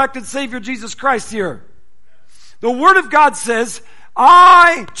 resurrected Savior Jesus Christ here. The Word of God says,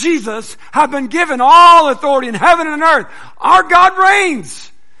 I, Jesus, have been given all authority in heaven and on earth. Our God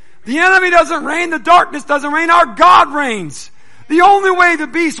reigns. The enemy doesn't reign. The darkness doesn't reign. Our God reigns. The only way the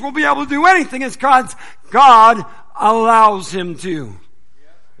beast will be able to do anything is God allows him to.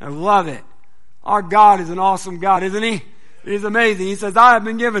 I love it. Our God is an awesome God, isn't he? He's amazing. He says, I have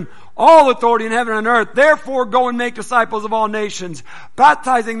been given all authority in heaven and earth. Therefore, go and make disciples of all nations,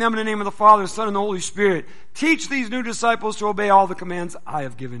 baptizing them in the name of the Father, Son, and the Holy Spirit. Teach these new disciples to obey all the commands I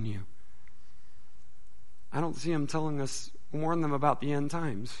have given you. I don't see him telling us, warn them about the end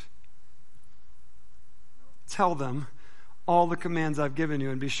times. Tell them all the commands I've given you,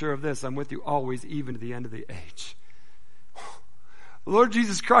 and be sure of this, I'm with you always, even to the end of the age. Lord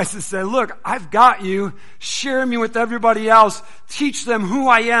Jesus Christ has said, look, I've got you. Share me with everybody else. Teach them who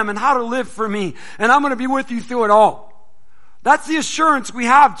I am and how to live for me. And I'm going to be with you through it all. That's the assurance we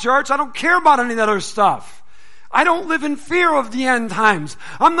have, church. I don't care about any of that other stuff. I don't live in fear of the end times.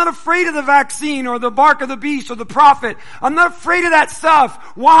 I'm not afraid of the vaccine or the mark of the beast or the prophet. I'm not afraid of that stuff.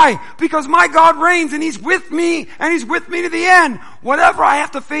 Why? Because my God reigns and He's with me and He's with me to the end. Whatever I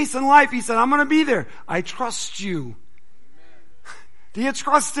have to face in life, He said, I'm going to be there. I trust you. Do you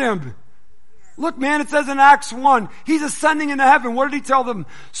trust Him? Look, man, it says in Acts 1, He's ascending into heaven. What did He tell them?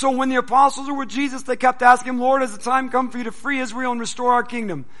 So when the apostles were with Jesus, they kept asking Him, Lord, has the time come for you to free Israel and restore our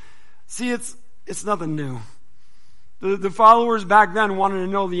kingdom? See, it's nothing new. The followers back then wanted to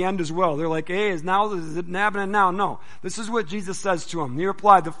know the end as well. They're like, hey, is it happening now? No. This is what Jesus says to them. He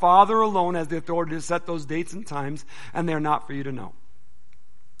replied, the Father alone has the authority to set those dates and times, and they're not for you to know.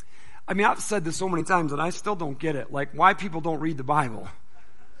 I mean, I've said this so many times, and I still don't get it. Like, why people don't read the Bible.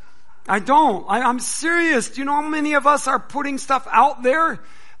 I don't. I'm serious. Do you know how many of us are putting stuff out there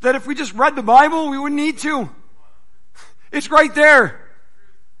that if we just read the Bible, we wouldn't need to? It's right there.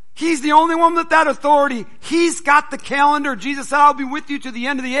 He's the only one with that authority. He's got the calendar. Jesus said, I'll be with you to the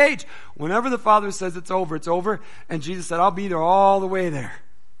end of the age. Whenever the Father says it's over, it's over. And Jesus said, I'll be there all the way there.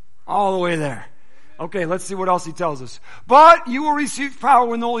 All the way there. Okay, let's see what else He tells us. But you will receive power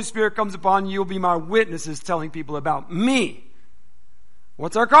when the Holy Spirit comes upon you. You'll be my witnesses telling people about me.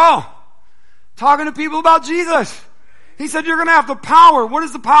 What's our call? Talking to people about Jesus. He said you're going to have the power. What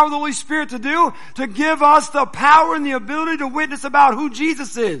is the power of the Holy Spirit to do? To give us the power and the ability to witness about who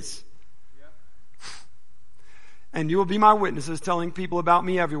Jesus is. Yep. And you will be my witnesses telling people about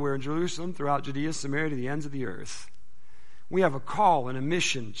me everywhere in Jerusalem, throughout Judea, Samaria, to the ends of the earth. We have a call and a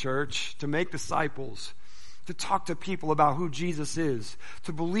mission, church, to make disciples, to talk to people about who Jesus is,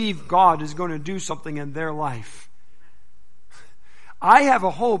 to believe God is going to do something in their life. I have a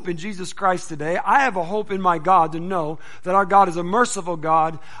hope in Jesus Christ today. I have a hope in my God to know that our God is a merciful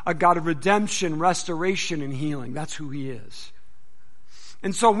God, a God of redemption, restoration, and healing. That's who He is.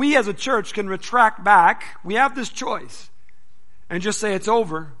 And so we as a church can retract back. We have this choice and just say it's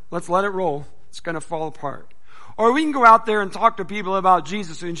over. Let's let it roll. It's going to fall apart. Or we can go out there and talk to people about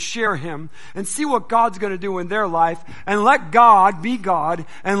Jesus and share Him and see what God's going to do in their life and let God be God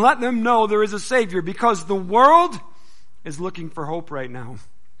and let them know there is a Savior, because the world is looking for hope right now. Amen.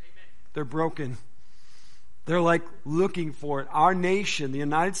 They're broken. They're like looking for it. Our nation, the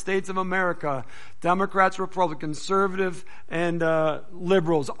United States of America, Democrats, Republicans, conservative, and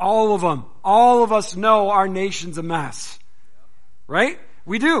liberals, all of us know our nation's a mess. Right?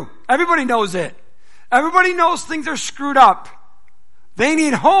 We do. Everybody knows it. Everybody knows things are screwed up. They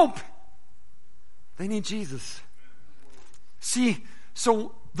need hope. They need Jesus. See,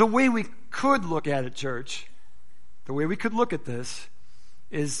 so the way we could look at it, church, the way we could look at this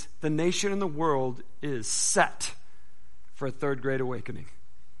is the nation and the world is set for a third great awakening.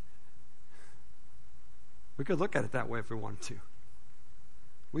 We could look at it that way if we wanted to.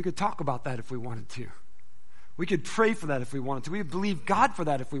 We could talk about that if we wanted to. We could pray for that if we wanted to. We could believe God for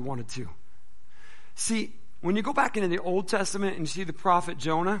that if we wanted to. See, when you go back into the Old Testament and you see the prophet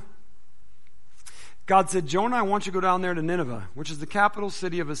Jonah, God said, Jonah, I want you to go down there to Nineveh, which is the capital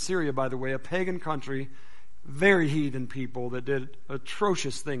city of Assyria, by the way, a pagan country, very heathen people that did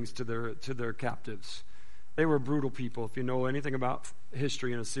atrocious things to their captives. They were brutal people, if you know anything about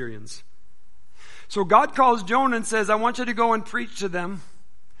history and Assyrians. So God calls Jonah and says, I want you to go and preach to them.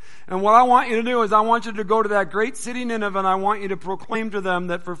 And what I want you to do is I want you to go to that great city Nineveh, and I want you to proclaim to them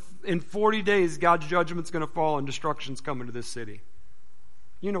that in 40 days God's judgment's going to fall and destruction's coming to this city.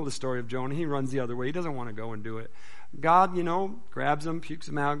 You know the story of Jonah. He runs the other way. He doesn't want to go and do it. God, grabs him, pukes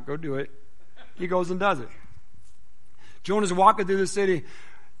him out, go do it. He goes and does it. Jonah's walking through the city.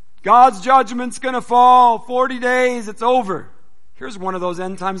 God's judgment's going to fall. 40 days, it's over. Here's one of those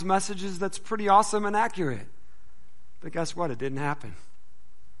end times messages that's pretty awesome and accurate. But guess what? It didn't happen.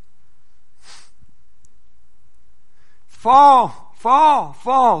 Fall fall,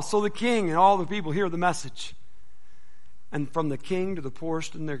 fall. So the king and all the people hear the message. And from the king to the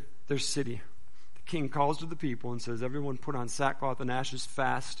poorest in their city, the king calls to the people and says, everyone put on sackcloth and ashes,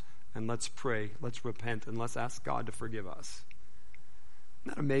 fast, and let's pray, let's repent, and let's ask God to forgive us.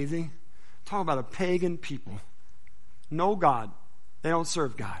 Isn't that amazing? Talk about a pagan people. No God. They don't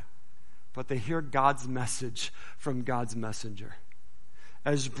serve God. But they hear God's message from God's messenger.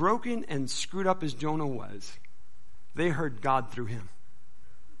 As broken and screwed up as Jonah was, they heard God through him.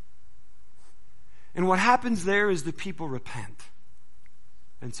 And what happens there is the people repent.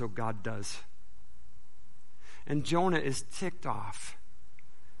 And so God does. And Jonah is ticked off.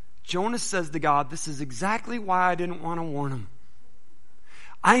 Jonah says to God, this is exactly why I didn't want to warn him.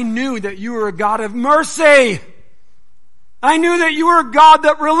 I knew that you were a God of mercy. I knew that you were a God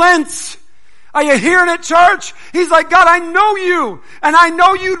that relents. Are you hearing it, church? He's like, God, I know you. And I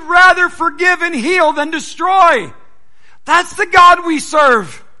know you'd rather forgive and heal than destroy. That's the God we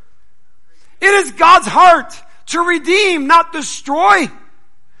serve. It is God's heart to redeem, not destroy.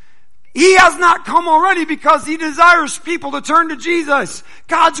 He has not come already because he desires people to turn to Jesus.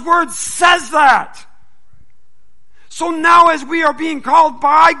 God's word says that. So now as we are being called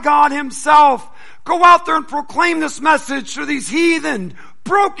by God himself, go out there and proclaim this message to these heathen,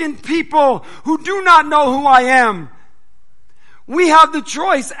 broken people who do not know who I am. We have the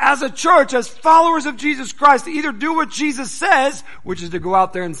choice as a church, as followers of Jesus Christ, to either do what Jesus says, which is to go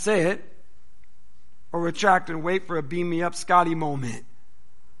out there and say it, or retract and wait for a beam me up Scotty moment.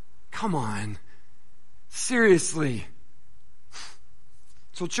 Come on. Seriously.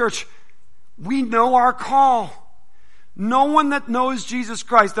 So church, we know our call. No one that knows Jesus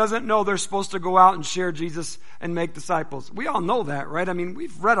Christ doesn't know they're supposed to go out and share Jesus and make disciples. We all know that, right? I mean,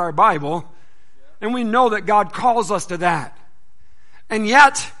 we've read our Bible and we know that God calls us to that. And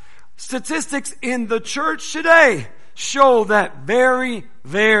yet, statistics in the church today show that very,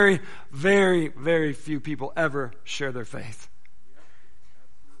 very, very, very few people ever share their faith.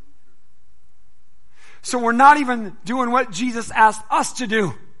 So we're not even doing what Jesus asked us to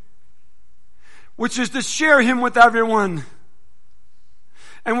do, which is to share him with everyone.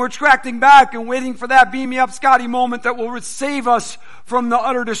 And we're tracking back and waiting for that beam me up Scotty moment that will save us from the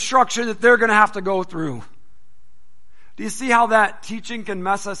utter destruction that they're going to have to go through. Do you see how that teaching can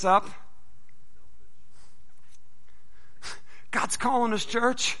mess us up? God's calling us,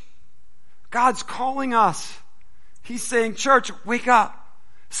 church. God's calling us. He's saying, church, wake up.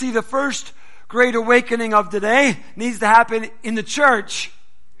 See, the first great awakening of today needs to happen in the church.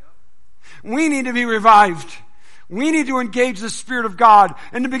 We need to be revived. We need to engage the Spirit of God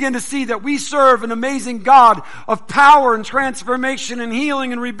and to begin to see that we serve an amazing God of power and transformation and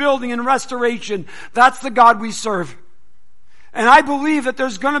healing and rebuilding and restoration. That's the God we serve. And I believe that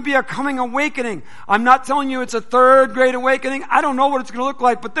there's going to be a coming awakening. I'm not telling you it's a third great awakening. I don't know what it's going to look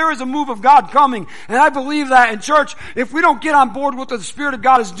like, but there is a move of God coming. And I believe that in church, if we don't get on board with what the Spirit of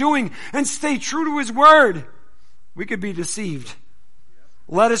God is doing and stay true to his word, we could be deceived,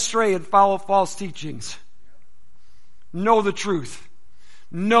 led astray, and follow false teachings. Know the truth.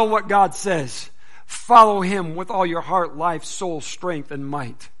 Know what God says. Follow him with all your heart, life, soul, strength, and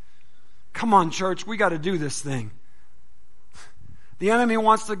might. Come on, church, we got to do this thing. The enemy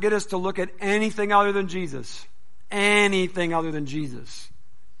wants to get us to look at anything other than Jesus. Anything other than Jesus.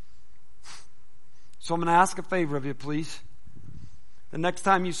 So I'm going to ask a favor of you, please. The next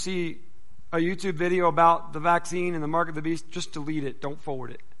time you see a YouTube video about the vaccine and the mark of the beast, just delete it. Don't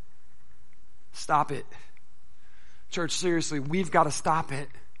forward it. Stop it. Church, seriously, we've got to stop it.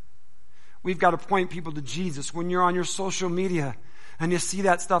 We've got to point people to Jesus. When you're on your social media and you see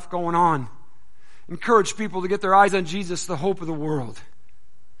that stuff going on, encourage people to get their eyes on Jesus, the hope of the world.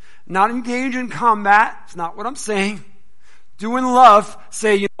 Not engage in combat. It's not what I'm saying. Do in love.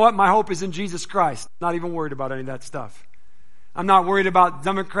 Say, you know what? My hope is in Jesus Christ. Not even worried about any of that stuff. I'm not worried about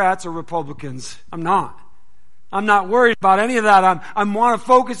Democrats or Republicans. I'm not. I'm not worried about any of that. I want to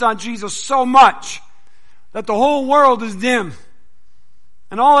focus on Jesus so much that the whole world is dim.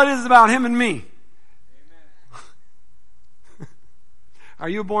 And all it is about him and me. Amen. Are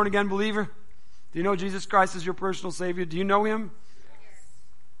you a born again believer? Do you know Jesus Christ is your personal Savior? Do you know him? Yes.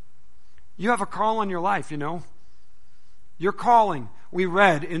 You have a call on your life, you know. Your calling, we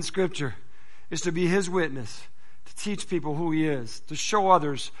read in Scripture, is to be his witness, to teach people who he is, to show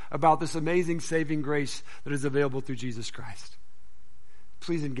others about this amazing saving grace that is available through Jesus Christ.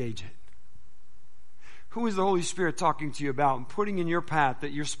 Please engage it. Who is the Holy Spirit talking to you about and putting in your path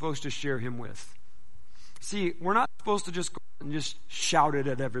that you're supposed to share him with? See, we're not supposed to just go and just shout it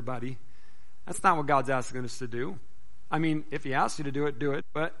at everybody. That's not what God's asking us to do. I mean, if he asks you to do it, do it.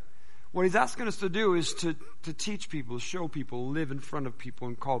 But What he's asking us to do is to teach people, show people, live in front of people,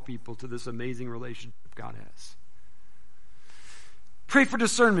 and call people to this amazing relationship God has. Pray for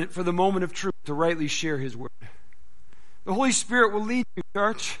discernment for the moment of truth to rightly share his word. The Holy Spirit will lead you,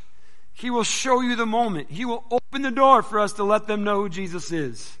 church. He will show you the moment. He will open the door for us to let them know who Jesus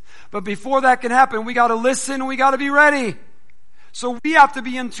is. But before that can happen, we got to listen and we got to be ready. So we have to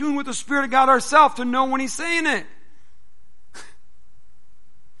be in tune with the Spirit of God ourselves to know when he's saying it.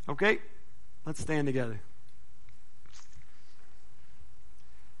 Okay? Let's stand together.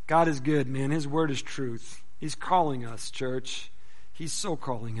 God is good, man. His word is truth. He's calling us, church. He's so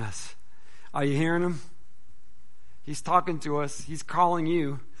calling us. Are you hearing him? He's talking to us. He's calling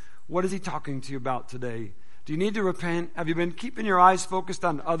you. What is he talking to you about today? Do you need to repent? Have you been keeping your eyes focused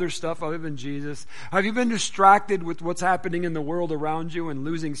on other stuff other than Jesus? Have you been distracted with what's happening in the world around you and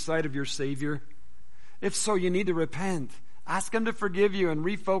losing sight of your Savior? If so, you need to repent. Ask him to forgive you and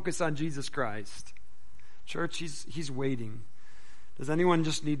refocus on Jesus Christ. Church, he's waiting. Does anyone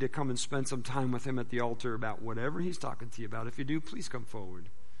just need to come and spend some time with him at the altar about whatever he's talking to you about? If you do, please come forward.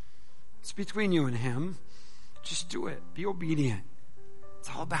 It's between you and him. Just do it. Be obedient. It's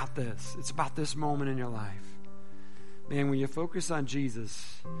all about this. It's about this moment in your life. Man, when you focus on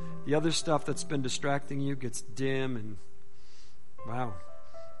Jesus, the other stuff that's been distracting you gets dim and, wow,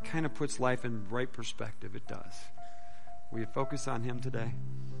 kind of puts life in right perspective. It does. Will you focus on him today?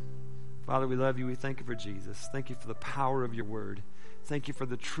 Father, we love you. We thank you for Jesus. Thank you for the power of your word. Thank you for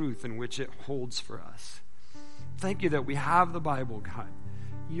the truth in which it holds for us. Thank you that we have the Bible, God,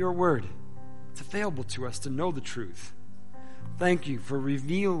 your word. It's available to us to know the truth. Thank you for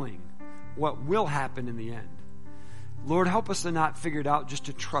revealing what will happen in the end. Lord, help us to not figure it out, just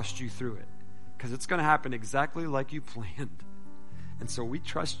to trust you through it, because it's going to happen exactly like you planned. And so we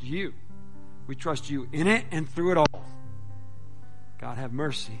trust you. We trust you in it and through it all. God, have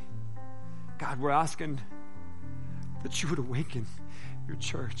mercy. God, we're asking that you would awaken your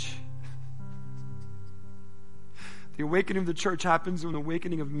church. The awakening of the church happens when the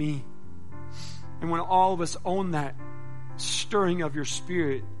awakening of me. And when all of us own that stirring of your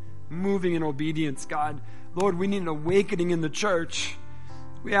Spirit, moving in obedience, God. Lord, we need an awakening in the church.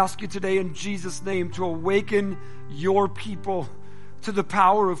 We ask you today in Jesus' name to awaken your people to the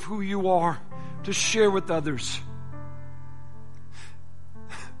power of who you are, to share with others.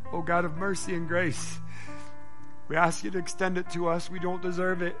 Oh God of mercy and grace, we ask you to extend it to us. We don't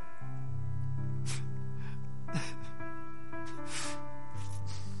deserve it.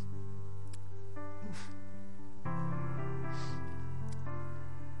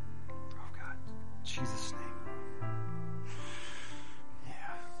 Jesus' name. Yeah.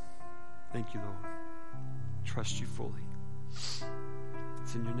 Thank you, Lord. Trust you fully.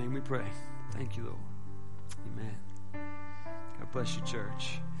 It's in your name we pray. Thank you, Lord. Amen. God bless you,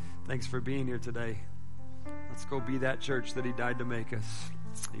 church. Thanks for being here today. Let's go be that church that he died to make us.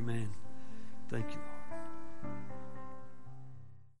 Amen. Thank you, Lord.